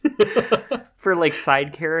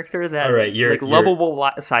side character? That all right, you're lovable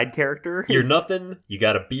side character. You're nothing. You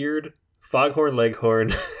got a beard. Foghorn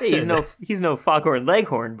Leghorn. Hey, he's no Foghorn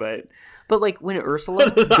Leghorn, but like when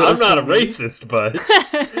Ursula goes I'm not a racist, but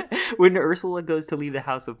when Ursula goes to leave the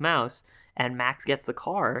House of Mouse and Max gets the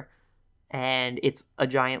car and it's a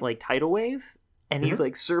giant like tidal wave and he's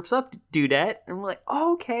like surfs up dudette and we're like,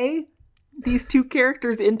 oh, okay. These two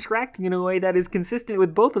characters interacting in a way that is consistent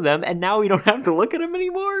with both of them, and now we don't have to look at them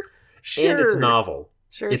anymore? Sure. And it's novel.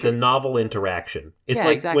 Sure. It's a novel interaction.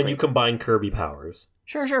 It's when you combine Kirby powers.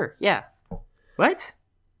 Sure. Yeah. What?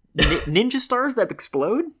 Ninja stars that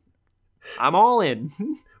explode? I'm all in.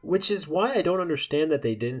 Which is why I don't understand that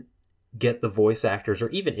they didn't get the voice actors or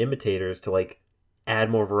even imitators to like add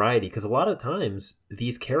more variety, because a lot of times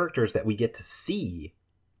these characters that we get to see,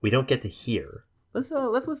 we don't get to hear. Let's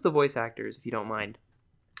list the voice actors if you don't mind.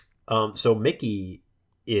 So Mickey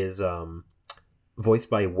is voiced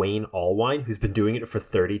by Wayne Allwine, who's been doing it for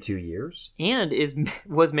 32 years, and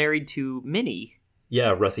was married to Minnie. Yeah,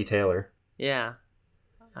 Russie Taylor. Yeah.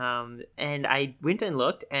 And I went and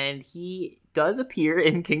looked, and he does appear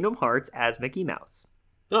in Kingdom Hearts as Mickey Mouse.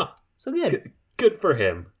 Oh, so good. Good for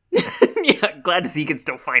him. Yeah, glad to see he can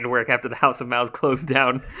still find work after the House of Mouse closed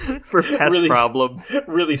down for pest problems.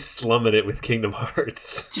 Really slumming it with Kingdom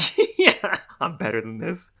Hearts. Yeah, I'm better than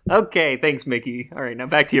this. Okay, thanks, Mickey. All right, now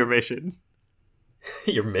back to your mission.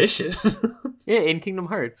 Your mission? Yeah, in Kingdom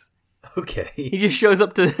Hearts. Okay. He just shows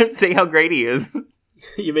up to say how great he is.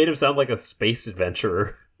 You made him sound like a space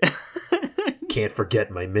adventurer. Can't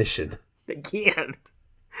forget my mission. I can't.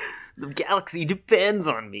 The galaxy depends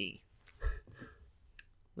on me.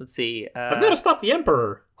 Let's see. I've got to stop the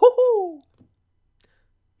Emperor. Hoo-hoo!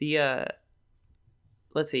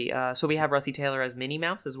 Let's see. So we have Russie Taylor as Minnie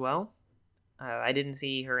Mouse as well. I didn't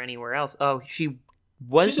see her anywhere else. Oh, she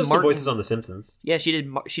was. She does some voices on The Simpsons. Yeah, she did.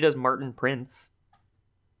 She does Martin Prince.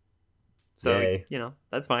 So Yay. You know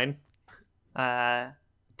that's fine.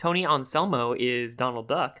 Tony Anselmo is Donald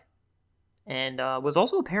Duck, and was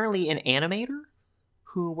also apparently an animator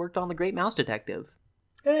who worked on The Great Mouse Detective.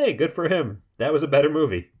 Hey, good for him. That was a better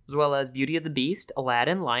movie. As well as Beauty and the Beast,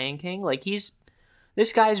 Aladdin, Lion King. Like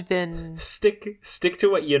this guy's been stick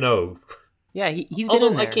to what you know. Yeah, he's been in Although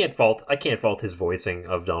there. I can't fault his voicing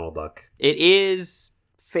of Donald Duck. It is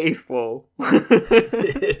faithful.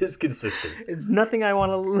 It is consistent. It's nothing I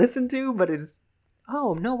want to listen to, but it's...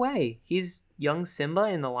 Oh, no way. He's young Simba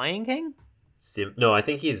in The Lion King? No, I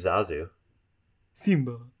think he's Zazu.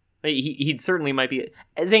 Simba. He certainly might be...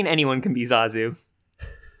 Zane, anyone can be Zazu.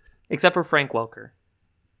 Except for Frank Welker.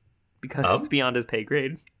 Because it's beyond his pay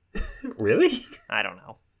grade. Really? I don't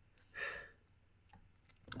know.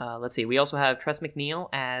 Let's see. We also have Tress MacNeille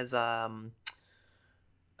as...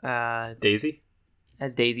 Daisy?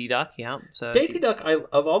 As Daisy Duck, yeah. So Daisy Duck,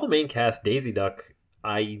 of all the main cast, Daisy Duck,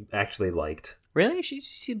 I actually liked. Really? She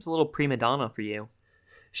seems a little prima donna for you.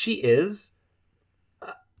 She is.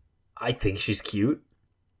 I think she's cute.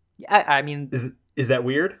 Yeah, I mean... Is that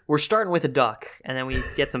weird? We're starting with a duck, and then we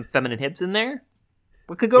get some feminine hips in there.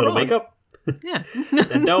 What could go wrong? Makeup? Yeah.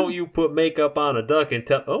 And don't you put makeup on a duck and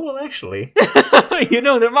tell... Oh, well, actually.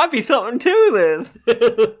 There might be something to this.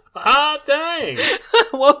 Dang!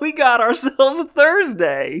 Well, we got ourselves a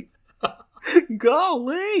Thursday.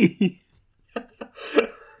 Golly.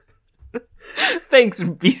 Thanks,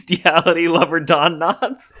 bestiality lover Don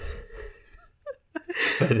Knotts.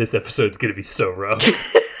 Man, this episode's gonna be so rough.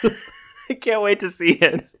 I can't wait to see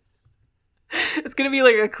it. It's gonna be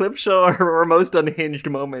like a clip show or most unhinged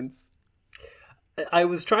moments. I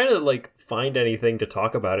was trying to find anything to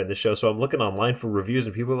talk about in the show, so I'm looking online for reviews,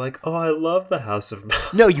 and people are like, "Oh, I love the House of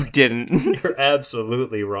Mouse." No, you didn't. You're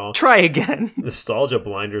absolutely wrong. Try again. Nostalgia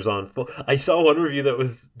blinders on full. I saw one review that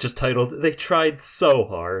was just titled, "They tried so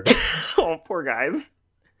hard." Oh, poor guys.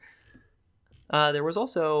 There was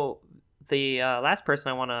also the last person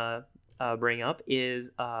I want to bring up is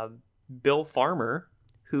Bill Farmer,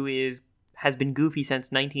 who has been Goofy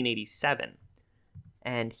since 1987.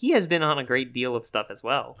 And he has been on a great deal of stuff as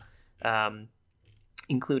well,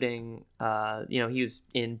 including, he was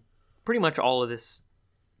in pretty much all of this.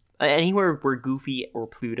 Anywhere where Goofy or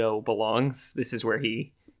Pluto belongs, this is where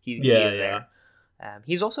he is there.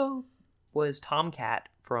 He's also was Tomcat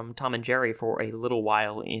from Tom and Jerry for a little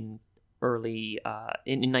while in early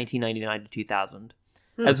in 1999 to 2000,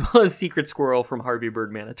 as well as Secret Squirrel from Harvey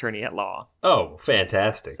Birdman, Attorney at Law. Oh,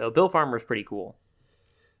 fantastic! So Bill Farmer's pretty cool.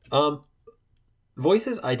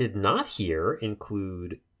 Voices I did not hear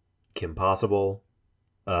include Kim Possible,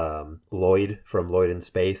 Lloyd from Lloyd in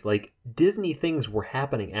Space. Disney things were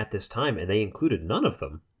happening at this time, and they included none of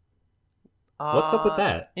them. What's up with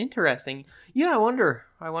that? Interesting. Yeah, I wonder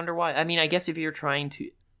why. I mean, I guess if you're trying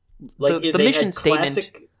to... the they mission had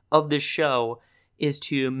statement of this show is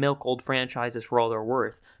to milk old franchises for all they're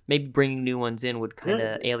worth. Maybe bringing new ones in would kind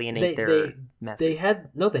of alienate their message.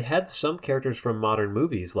 They had some characters from modern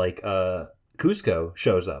movies, Cusco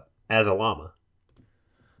shows up as a llama.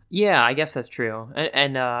 Yeah, I guess that's true.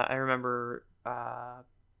 And I remember,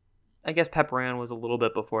 I guess Pepper Ann was a little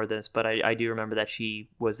bit before this, but I do remember that she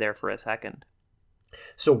was there for a second.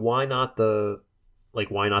 So why not the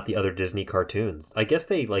other Disney cartoons? I guess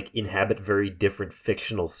they inhabit very different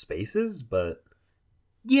fictional spaces, but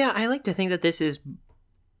yeah, I like to think that this is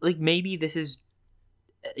maybe this is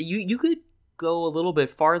you could go a little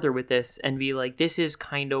bit farther with this and be like, this is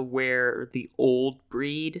kind of where the old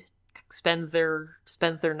breed spends their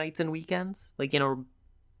nights and weekends,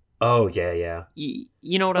 oh yeah. You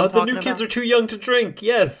know what I'm talking about? The new kids are too young to drink.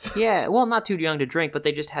 Yes. Yeah, well, not too young to drink, but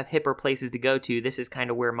they just have hipper places to go to. This is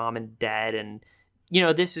kind of where mom and dad and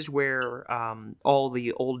this is where all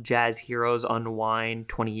the old jazz heroes unwind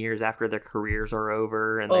 20 years after their careers are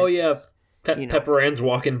over. And yeah. Pepper Ann's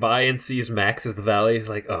walking by and sees Max as the valet. He's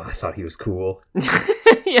like, "Oh, I thought he was cool."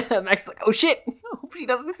 Yeah, Max is like, "Oh shit, I hope she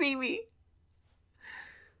doesn't see me."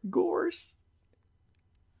 Gorsh.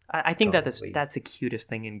 I think that's the cutest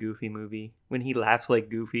thing in Goofy movie, when he laughs like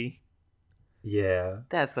Goofy. Yeah.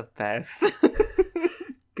 That's the best.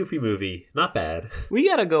 Goofy movie, not bad. We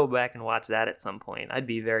gotta go back and watch that at some point. I'd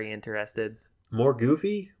be very interested. More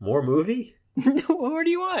Goofy? More movie? What more do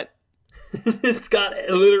you want? It's got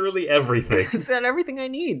literally everything. It's got everything I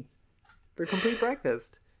need for complete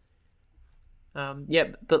breakfast. Yeah,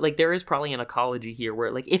 but there is probably an ecology here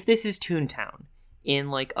where if this is Toontown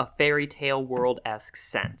in a fairy tale world-esque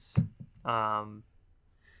sense,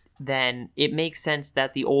 then it makes sense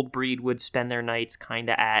that the old breed would spend their nights kind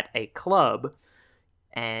of at a club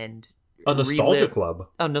and a nostalgia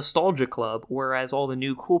club, whereas all the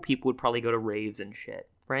new cool people would probably go to raves and shit,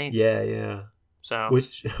 right? Yeah. So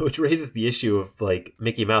which raises the issue of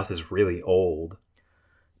Mickey Mouse is really old.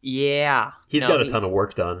 Yeah, he's got a ton of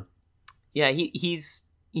work done. Yeah, he's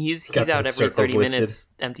out every 30 minutes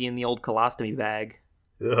emptying the old colostomy bag.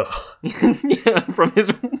 Ugh. Yeah, from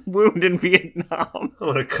his wound in Vietnam. I'm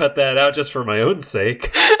gonna cut that out just for my own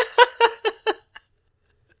sake.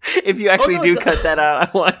 If you actually no, do cut that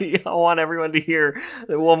out, I want everyone to hear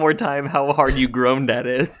one more time how hard you groaned at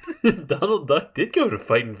it. Donald Duck did go to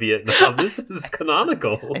fight in Vietnam. This is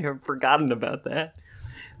canonical. I had forgotten about that.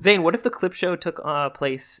 Zane, what if the clip show took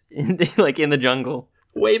place in the jungle?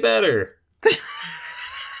 Way better.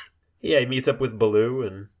 Yeah, he meets up with Baloo,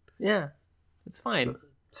 and Yeah, it's fine.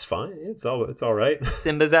 it's fine. It's all right.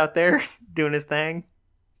 Simba's out there doing his thing.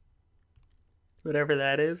 Whatever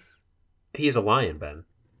that is. He's a lion, Ben.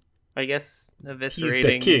 I guess eviscerating. He's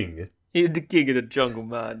the king. He's the king of the jungle,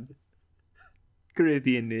 man.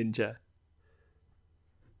 Caribbean ninja.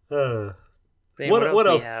 Zane, What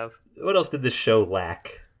else? we have? What else did this show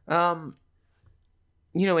lack?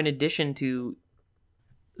 In addition to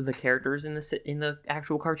the characters in the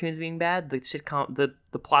actual cartoons being bad, the sitcom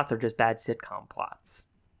the plots are just bad sitcom plots.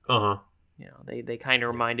 They kind of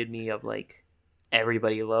reminded me of like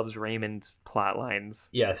Everybody Loves Raymond's plot lines.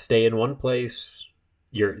 Yeah, stay in one place.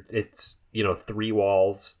 It's 3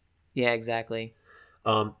 walls. Yeah, exactly.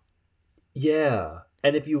 Yeah,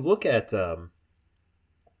 and if you look at I'm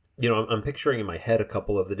picturing in my head a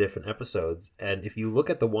couple of the different episodes, and if you look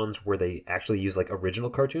at the ones where they actually use like original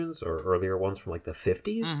cartoons or earlier ones from like the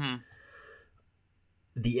 50s,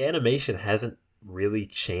 the animation hasn't really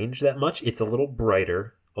changed that much. It's a little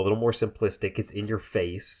brighter, a little more simplistic. It's in your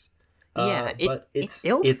face. Yeah, but it's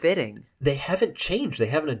ill-fitting. They haven't changed. They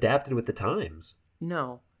haven't adapted with the times.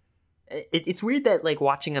 No. It's weird that like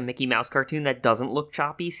watching a Mickey Mouse cartoon that doesn't look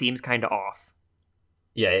choppy seems kind of off.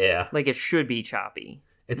 Yeah. Like it should be choppy.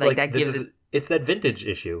 It's like that it's that vintage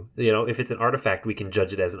issue. If it's an artifact, we can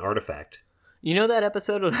judge it as an artifact. You know that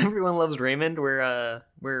episode of Everyone Loves Raymond where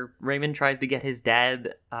Raymond tries to get his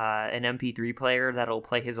dad an MP3 player that'll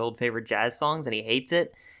play his old favorite jazz songs and he hates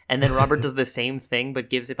it, and then Robert does the same thing but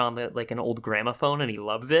gives it on an old gramophone and he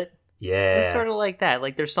loves it? Yeah. It's sort of like that.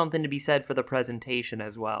 Like there's something to be said for the presentation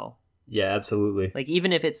as well. Yeah, absolutely. Like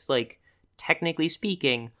even if it's like technically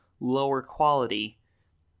speaking lower quality,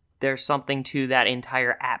 there's something to that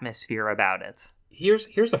entire atmosphere about it.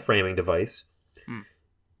 Here's a framing device.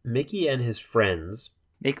 Mickey and his friends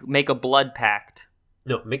make a blood pact.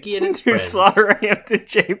 No, Mickey and his to friends slaughter Hampton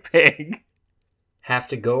J. Pig. Have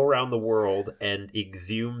to go around the world and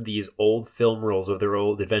exhume these old film rolls of their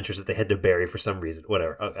old adventures that they had to bury for some reason.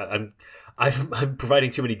 Whatever. I'm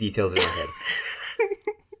providing too many details in my head.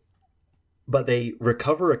 But they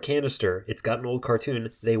recover a canister. It's got an old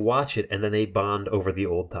cartoon. They watch it, and then they bond over the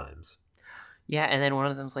old times. Yeah, and then one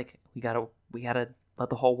of them's like, we gotta let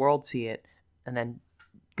the whole world see it. And then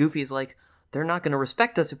Goofy's like, they're not gonna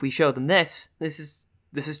respect us if we show them this. This is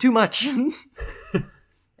too much.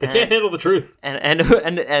 They can't handle the truth.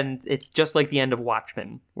 And it's just like the end of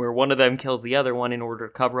Watchmen, where one of them kills the other one in order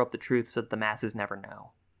to cover up the truth so that the masses never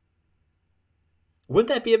know. Wouldn't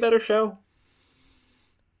that be a better show?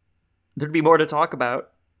 There'd be more to talk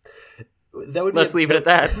about. Let's leave it at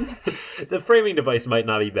that. The framing device might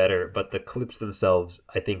not be better, but the clips themselves,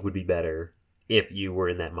 I think, would be better if you were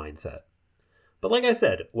in that mindset. But like I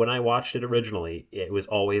said, when I watched it originally, it was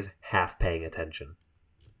always half paying attention.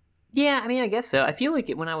 Yeah, I mean, I guess so. I feel like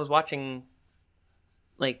when I was watching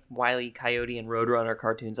like Wile E. Coyote and Roadrunner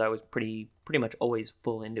cartoons, I was pretty much always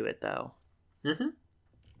full into it, though. Mm-hmm.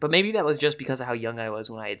 But maybe that was just because of how young I was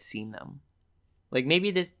when I had seen them. Like,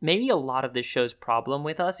 maybe a lot of this show's problem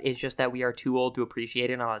with us is just that we are too old to appreciate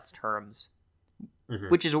it on its terms. Mm-hmm.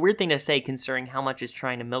 Which is a weird thing to say, considering how much it's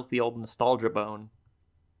trying to milk the old nostalgia bone.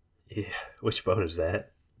 Yeah, which bone is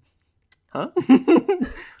that? Huh?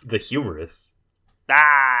 The humorous.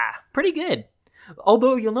 Pretty good.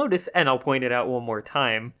 Although you'll notice, and I'll point it out one more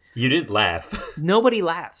time. You didn't laugh. Nobody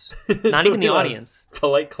laughs. Not even the audience.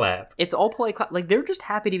 Polite clap. It's all polite clap. Like, they're just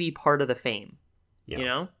happy to be part of the fame. Yeah. You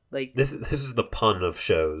know? Like this is the pun of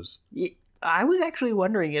shows. I was actually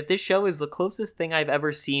wondering if this show is the closest thing I've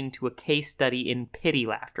ever seen to a case study in pity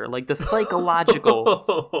laughter, like the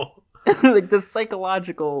psychological,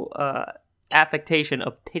 affectation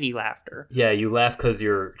of pity laughter. Yeah, you laugh because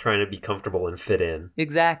you're trying to be comfortable and fit in.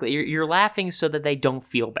 Exactly, you're laughing so that they don't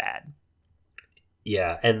feel bad.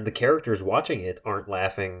 Yeah, and the characters watching it aren't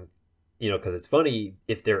laughing. Because it's funny,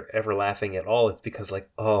 if they're ever laughing at all, it's because like,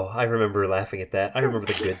 oh, I remember laughing at that. I remember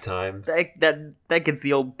the good times. that gets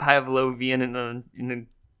the old Pavlovian and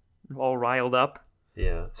all riled up.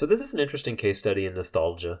 Yeah. So this is an interesting case study in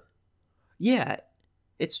nostalgia. Yeah,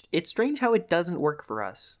 it's strange how it doesn't work for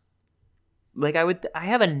us. Like I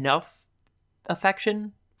have enough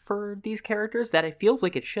affection for these characters that it feels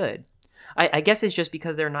like it should. I guess it's just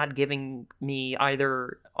because they're not giving me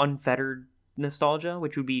either unfettered nostalgia,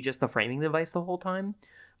 which would be just the framing device the whole time,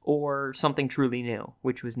 or something truly new,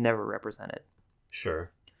 which was never represented.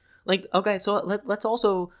 Sure. Like, okay, so let's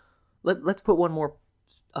also let's put one more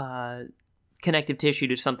connective tissue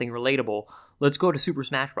to something relatable. Let's go to Super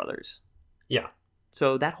Smash Brothers. Yeah.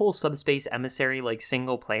 So that whole Subspace Emissary, like,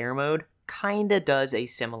 single-player mode kind of does a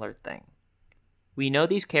similar thing. We know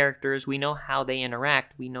these characters, we know how they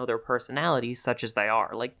interact, we know their personalities, such as they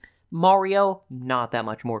are. Like, Mario, not that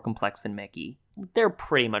much more complex than Mickey. They're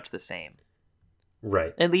pretty much the same.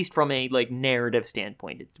 Right. At least from a, like, narrative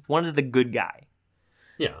standpoint. One is the good guy.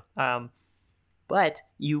 Yeah. But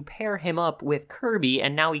you pair him up with Kirby,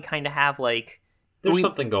 and now we kind of have, like... There's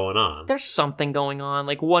something going on. There's something going on.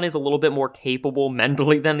 Like, one is a little bit more capable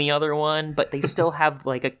mentally than the other one, but they still have,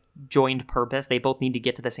 like, a joined purpose. They both need to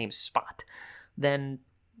get to the same spot. Then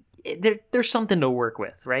there's something to work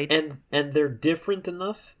with, right? And they're different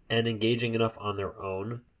enough and engaging enough on their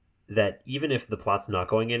own that even if the plot's not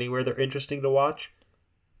going anywhere, they're interesting to watch.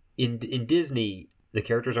 In Disney, the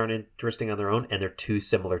characters aren't interesting on their own, and they're too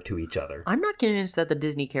similar to each other. I'm not convinced that the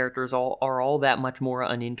Disney characters are all that much more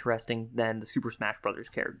uninteresting than the Super Smash Brothers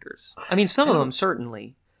characters. I mean, some of them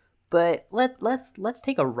certainly, but let's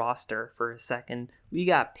take a roster for a second. We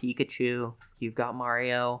got Pikachu, you've got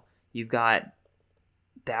Mario, you've got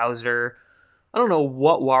Bowser. I don't know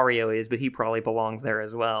what Wario is, but he probably belongs there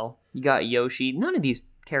as well. You got Yoshi. None of these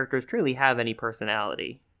characters truly have any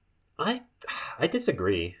personality. I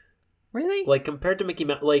disagree. Really? Like, compared to Mickey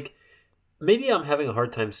Mouse, like, maybe I'm having a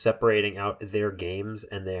hard time separating out their games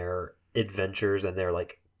and their adventures and their,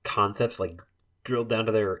 like, concepts, like, drilled down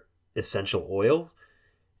to their essential oils.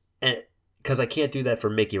 And because I can't do that for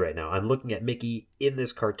Mickey right now. I'm looking at Mickey in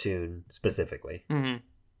this cartoon specifically. Mm-hmm.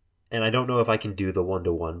 And I don't know if I can do the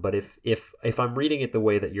one-to-one, but if I'm reading it the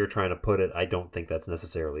way that you're trying to put it, I don't think that's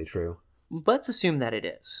necessarily true. Let's assume that it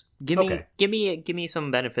is. Give me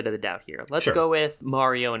some benefit of the doubt here. Let's Sure. go with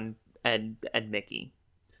Mario and Mickey.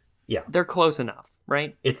 Yeah. They're close enough,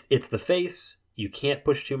 right? It's the face. You can't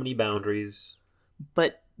push too many boundaries.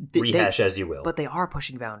 But Rehash as you will. But they are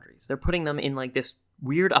pushing boundaries. They're putting them in, like, this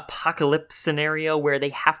weird apocalypse scenario where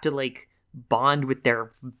they have to, like, bond with their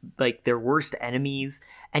worst enemies,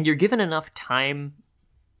 and you're given enough time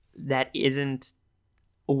that isn't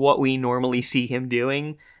what we normally see him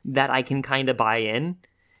doing that I can kind of buy in.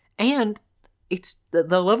 And it's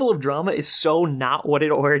the level of drama is so not what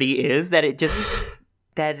it already is that it just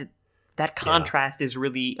that contrast is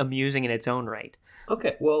really amusing in its own right.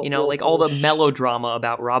 Okay, well, like all the melodrama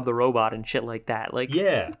about Rob the Robot and shit like that. Like,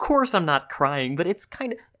 yeah, of course I'm not crying, but it's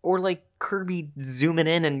kind of, or like Kirby zooming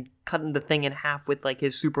in and cutting the thing in half with like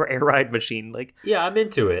his super air ride machine. Like, yeah, I'm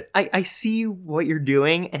into it. I see what you're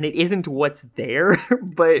doing, and it isn't what's there,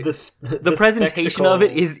 but the presentation spectacle of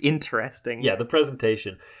it is interesting. Yeah, the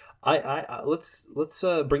presentation. I let's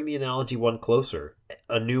bring the analogy one closer.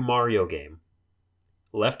 A new Mario game,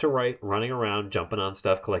 left to right, running around, jumping on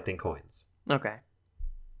stuff, collecting coins. Okay.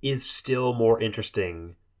 Is still more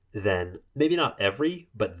interesting than, maybe not every,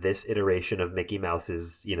 but this iteration of Mickey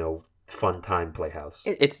Mouse's, fun time playhouse.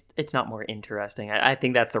 It's not more interesting. I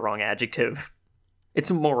think that's the wrong adjective. It's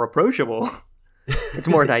more approachable. It's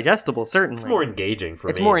more digestible, certainly. It's more engaging for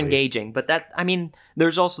me. It's more engaging, but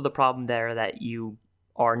there's also the problem there that you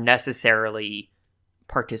are necessarily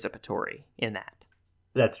participatory in that.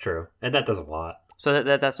 That's true, and that does a lot. So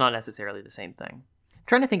that's not necessarily the same thing. I'm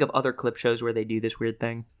trying to think of other clip shows where they do this weird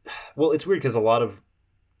thing. Well, it's weird because a lot of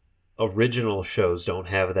original shows don't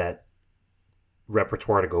have that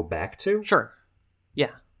repertoire to go back to. Sure.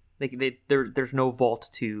 Yeah. There's no vault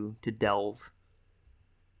to delve.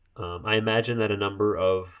 I imagine that a number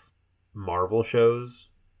of Marvel shows,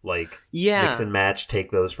 like Yeah. Mix and Match,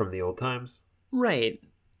 take those from the old times. Right.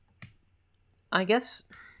 I guess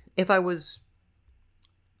if I was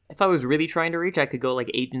really trying to reach, I could go like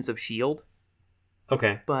Agents of S.H.I.E.L.D.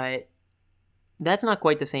 Okay. But that's not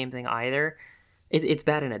quite the same thing either. It's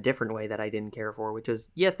bad in a different way that I didn't care for, which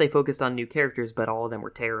was, yes, they focused on new characters, but all of them were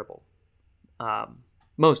terrible.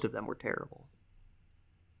 Most of them were terrible.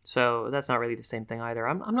 So that's not really the same thing either.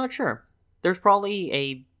 I'm not sure. There's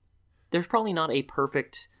probably not a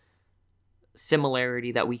perfect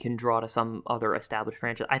similarity that we can draw to some other established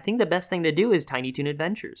franchise. I think the best thing to do is Tiny Toon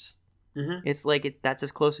Adventures. Mm-hmm. It's like that's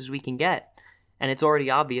as close as we can get. And it's already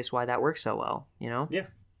obvious why that works so well, Yeah.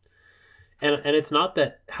 And it's not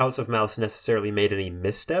that House of Mouse necessarily made any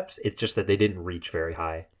missteps. It's just that they didn't reach very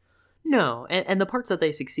high. No, and the parts that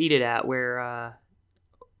they succeeded at where...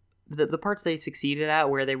 The parts they succeeded at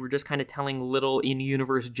where they were just kind of telling little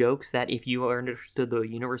in-universe jokes that if you understood the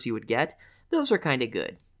universe you would get, those are kind of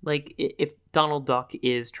good. Like, if Donald Duck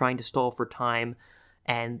is trying to stall for time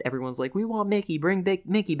and everyone's like, we want Mickey, bring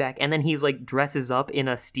Mickey back. And then he's like dresses up in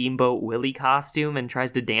a Steamboat Willie costume and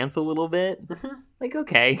tries to dance a little bit. Mm-hmm. Like,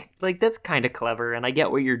 okay, like that's kind of clever, and I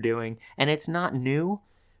get what you're doing, and it's not new,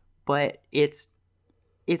 but it's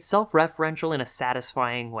self-referential in a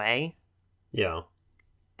satisfying way Yeah.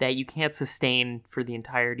 that you can't sustain for the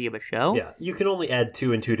entirety of a show. Yeah. You can only add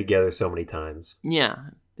 2 and 2 together so many times. Yeah,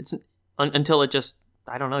 it's until it just,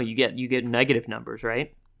 I don't know, you get negative numbers,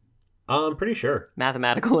 right? I'm pretty sure.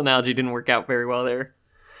 Mathematical analogy didn't work out very well there.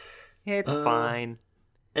 It's fine.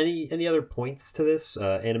 Any other points to this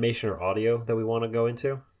animation or audio that we want to go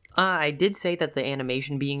into? I did say that the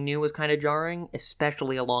animation being new was kind of jarring,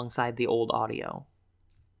 especially alongside the old audio.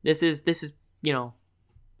 This is 60s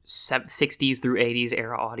through 80s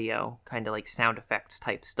era audio, kind of like sound effects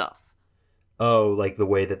type stuff. Oh, like the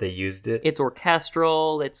way that they used it? It's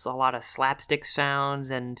orchestral, it's a lot of slapstick sounds,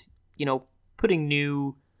 and, putting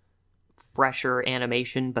new, fresher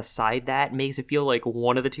animation beside that makes it feel like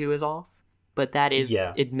one of the two is off. But that is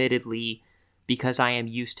admittedly because I am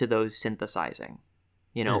used to those synthesizing.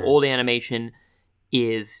 Old animation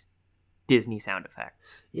is Disney sound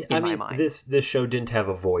effects in my mind. This show didn't have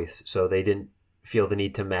a voice, so they didn't feel the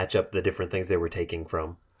need to match up the different things they were taking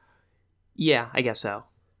from. Yeah, I guess so.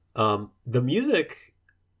 The music,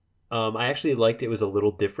 I actually liked. It was a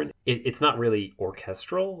little different. It's not really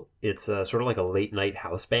orchestral. It's sort of like a late night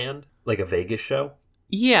house band, like a Vegas show.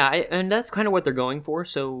 Yeah, and that's kind of what they're going for,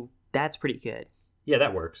 so that's pretty good. Yeah,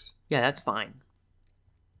 that works. Yeah, that's fine.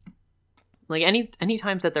 Like, any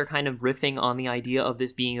times that they're kind of riffing on the idea of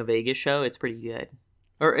this being a Vegas show, it's pretty good.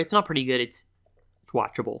 Or it's not pretty good, it's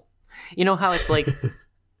watchable. You know how it's like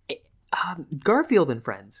Garfield and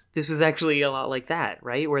Friends. This is actually a lot like that,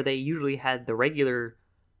 right? Where they usually had the regular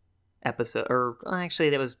episode, or actually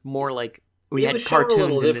that was more like we had cartoons. A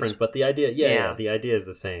little different, but the idea, the idea is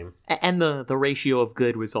the same. And the ratio of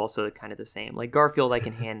good was also kind of the same. Like Garfield, I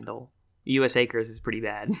can handle. U.S. Acres is pretty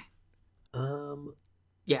bad.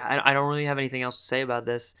 Yeah, I don't really have anything else to say about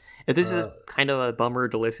this. If this is kind of a bummer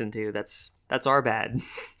to listen to, that's our bad.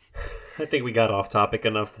 I think we got off topic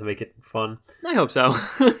enough to make it fun. I hope so.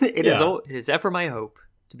 It is ever my hope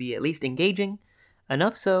to be at least engaging,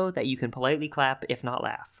 enough so that you can politely clap, if not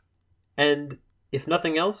laugh. And if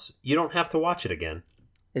nothing else, you don't have to watch it again.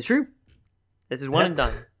 It's true. This is one and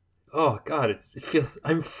done. Oh God, it feels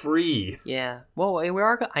I'm free. Yeah. Well,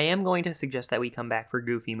 I am going to suggest that we come back for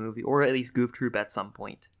Goofy Movie, or at least Goof Troop at some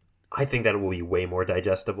point. I think that will be way more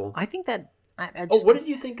digestible. I think that. What did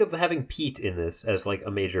you think of having Pete in this as like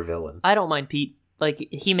a major villain? I don't mind Pete. Like,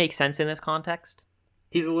 he makes sense in this context.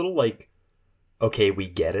 He's a little like, okay, we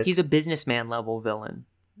get it. He's a businessman level villain,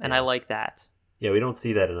 and I like that. Yeah, we don't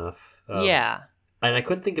see that enough. Yeah. And I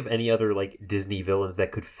couldn't think of any other like Disney villains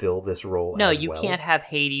that could fill this role. No, you can't have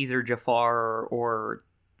Hades or Jafar or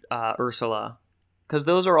Ursula, because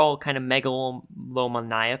those are all kind of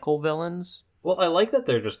megalomaniacal villains. Well, I like that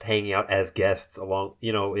they're just hanging out as guests along.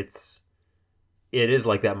 It is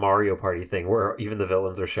like that Mario Party thing where even the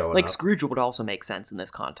villains are showing like up. Scrooge would also make sense in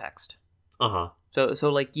this context. Uh-huh. So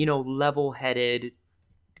like, level-headed,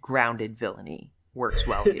 grounded villainy works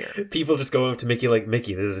well here. People just go up to Mickey like,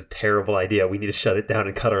 Mickey, this is a terrible idea. We need to shut it down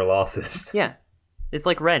and cut our losses. Yeah. It's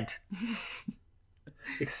like Rent.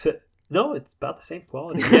 No, it's about the same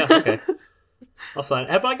quality. Yeah, okay. I'll sign it.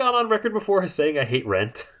 Have I gone on record before as saying I hate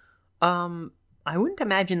Rent? I wouldn't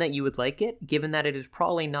imagine that you would like it, given that it is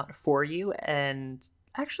probably not for you, and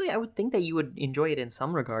actually I would think that you would enjoy it in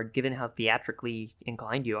some regard, given how theatrically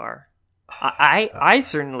inclined you are. I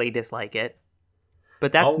certainly dislike it,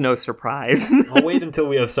 but that's no surprise. I'll wait until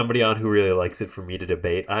we have somebody on who really likes it for me to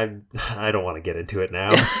debate. I don't want to get into it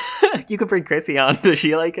now. You could bring Chrissy on. Does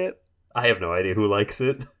she like it? I have no idea who likes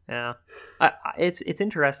it. Yeah. It's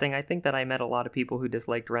interesting. I think that I met a lot of people who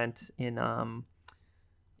disliked Rent in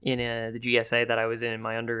the GSA that I was in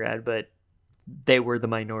my undergrad, but they were the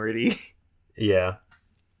minority. Yeah.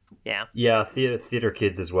 Yeah. Yeah, theater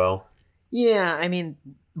kids as well. Yeah, I mean,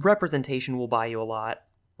 representation will buy you a lot,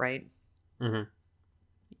 right? Mm-hmm.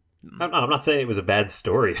 I'm not saying it was a bad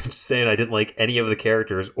story. I'm just saying I didn't like any of the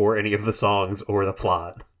characters or any of the songs or the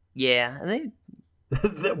plot. Yeah, and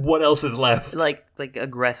what else is left? Like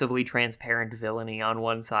aggressively transparent villainy on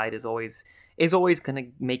one side is always going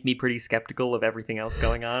to make me pretty skeptical of everything else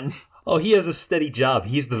going on. Oh, he has a steady job.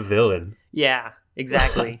 He's the villain. Yeah,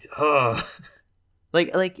 exactly.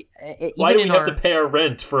 Like why do we have to pay our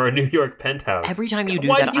rent for a New York penthouse? Every time you do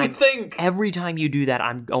why that, do you think? Every time you do that,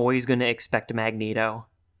 I'm always going to expect Magneto.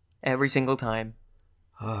 Every single time.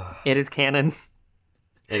 It is canon.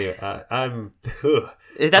 Anyway,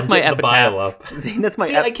 That's my epitaph. That's my.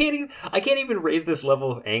 See, I can't even raise this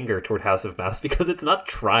level of anger toward House of Mouse because it's not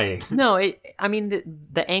trying. No,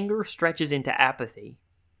 the anger stretches into apathy.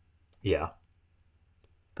 Yeah.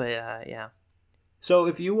 But yeah. So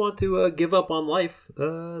if you want to give up on life,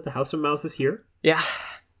 the House of Mouse is here. Yeah.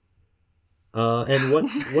 And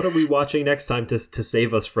what are we watching next time to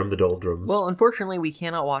save us from the doldrums? Well, unfortunately, we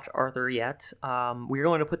cannot watch Arthur yet. We're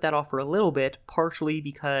going to put that off for a little bit, partially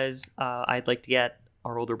because I'd like to get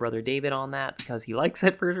our older brother David on that because he likes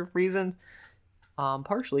it for reasons.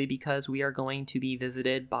 Partially because we are going to be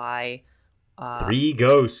visited by 3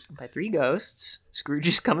 ghosts. By 3 ghosts. Scrooge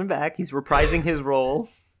is coming back. He's reprising his role.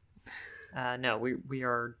 No, we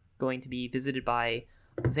are going to be visited by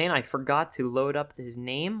Zane. I forgot to load up his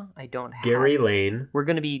name. I don't have Gary Lane. We're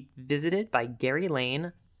going to be visited by Gary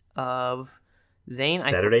Lane of Zane.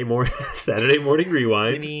 Saturday morning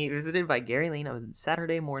rewind. Going to be visited by Gary Lane of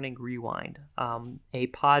Saturday Morning Rewind. A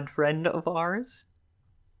pod friend of ours.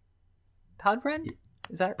 Pod friend?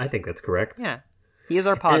 Is that? I think that's correct. Yeah, he is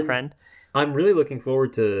our pod friend. I'm really looking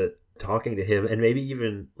forward to talking to him and maybe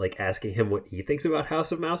even like asking him what he thinks about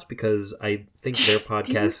House of Mouse because I think their podcast.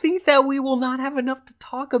 Do you think that we will not have enough to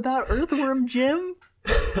talk about Earthworm Jim?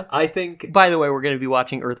 I think. By the way, we're going to be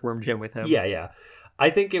watching Earthworm Jim with him. Yeah. I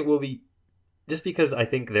think it will be just because I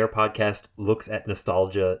think their podcast looks at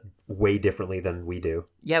nostalgia way differently than we do.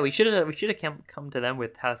 Yeah, we should have come to them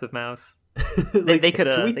with House of Mouse. They could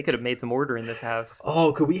have made some order in this house.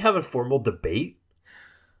 Oh, could we have a formal debate?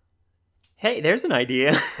 Hey, there's an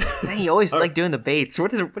idea. Zane, you always like doing debates.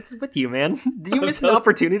 What's with you, man? Did you miss an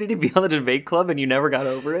opportunity to be on the debate club and you never got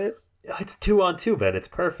over it? It's 2-on-2, Ben. It's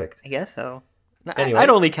perfect. I guess so. Anyway, I'd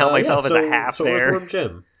only count myself as a half so there. Earthworm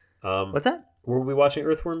Jim. What's that? Were we watching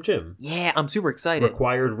Earthworm Jim? Yeah, I'm super excited.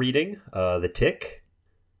 Required reading. The Tick.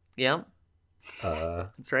 Yeah.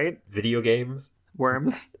 That's right. Video games.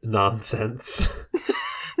 Worms. Nonsense.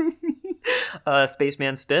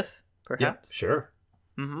 Spaceman Spiff, perhaps. Yeah, sure.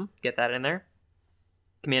 Mm-hmm. Get that in there.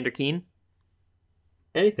 Commander Keen.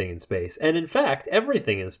 Anything in space. And in fact,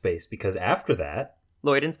 everything in space, because after that...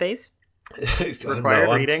 Lloyd in Space.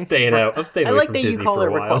 Required reading. I'm staying away from Disney for a while. I like that you call it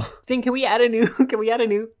required. Zane, can we add a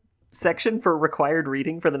new section for required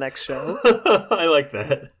reading for the next show? I like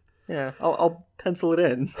that. Yeah, I'll pencil it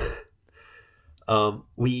in.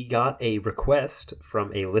 We got a request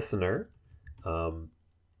from a listener. Tell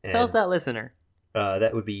us that listener.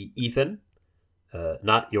 That would be Ethan.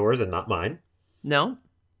 Not yours and not mine. No.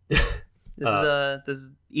 This is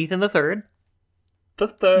Ethan the Third.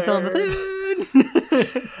 Ethan the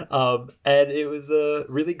Third. And it was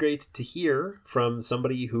really great to hear from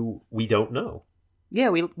somebody who we don't know. Yeah,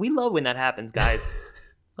 we love when that happens, guys.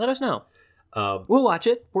 Let us know. We'll watch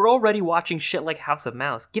it. We're already watching shit like House of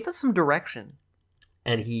Mouse. Give us some direction.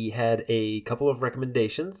 And he had a couple of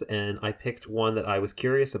recommendations, and I picked one that I was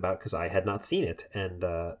curious about because I had not seen it. And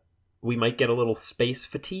we might get a little space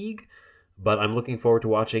fatigue, but I'm looking forward to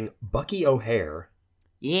watching Bucky O'Hare.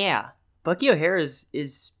 Yeah. Bucky O'Hare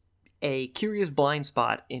is a curious blind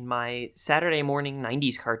spot in my Saturday morning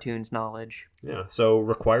 90s cartoons knowledge. Yeah, so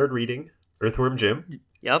required reading, Earthworm Jim.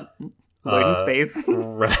 Yep. Lloyd in Space.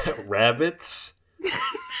 Rabbits.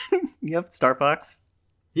 Yep, Star Fox.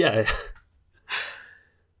 Yeah.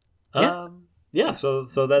 Yeah, so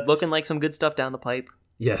that's looking like some good stuff down the pipe.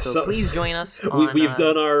 Yes, so please join us. On, we've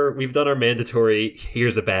done our mandatory.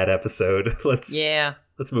 Here's a bad episode. Let's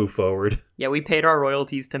move forward. Yeah, we paid our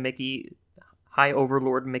royalties to Mickey, High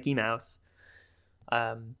Overlord Mickey Mouse,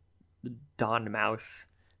 Don Mouse,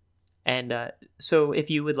 and so if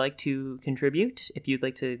you would like to contribute, if you'd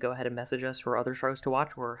like to go ahead and message us for other shows to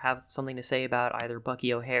watch or have something to say about either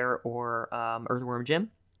Bucky O'Hare or Earthworm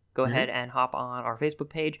Jim. Go ahead and hop on our Facebook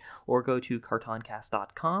page or go to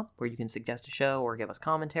cartoncast.com where you can suggest a show or give us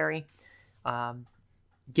commentary.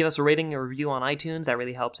 Give us a rating or review on iTunes. That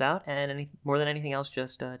really helps out. And more than anything else,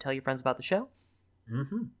 just tell your friends about the show.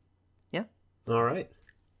 Mm-hmm. Yeah. All right.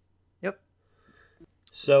 Yep.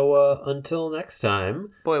 So until next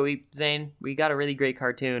time. Boy, Zane, we got a really great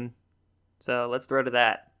cartoon. So let's throw to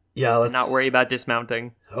that. Yeah, let's not worry about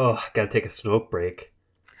dismounting. Oh, gotta take a smoke break.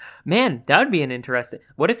 Man, that would be an interesting...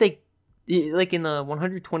 What if they... Like in the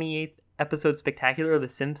 128th episode Spectacular of The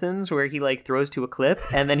Simpsons, where he like throws to a cliff,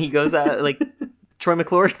 and then he goes out... like Troy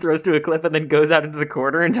McClure throws to a cliff and then goes out into the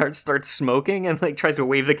corner and starts smoking and like tries to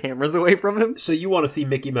wave the cameras away from him. So you want to see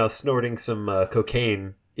Mickey Mouse snorting some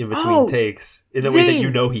cocaine in between takes, in the way that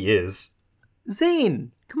you know he is.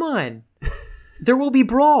 Zane, come on. There will be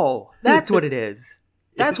brawl. That's what it is.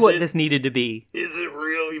 That's what this needed to be. Is it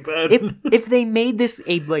really bad? If they made this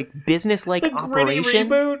a like business-like operation,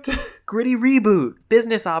 gritty reboot,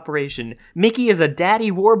 business operation. Mickey is a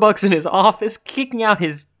daddy Warbucks in his office, kicking out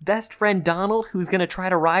his best friend Donald, who's going to try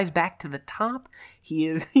to rise back to the top.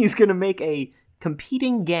 He's going to make a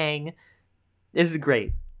competing gang. This is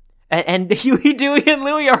great. And Huey, Dewey, and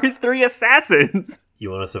Louie are his 3 assassins. You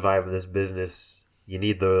want to survive in this business, you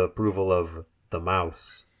need the approval of the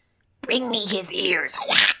mouse. Bring me his ears.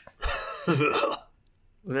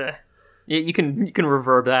 You can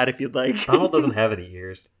reverb that if you'd like. Donald doesn't have any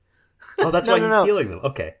ears. Oh, that's No, why no, he's no. stealing them.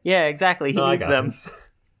 Okay. Yeah, exactly. He No, I needs got them. this.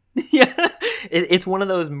 Yeah, it's one of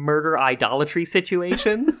those murder idolatry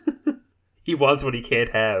situations. He wants what he can't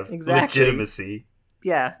have. Exactly. Legitimacy.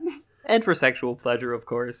 Yeah, and for sexual pleasure, of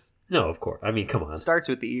course. No, of course. I mean, come on. Starts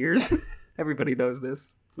with the ears. Everybody knows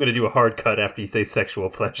this. I'm going to do a hard cut after you say sexual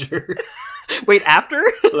pleasure. Wait, after?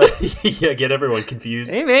 Yeah, get everyone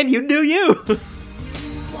confused. Hey man, you do you.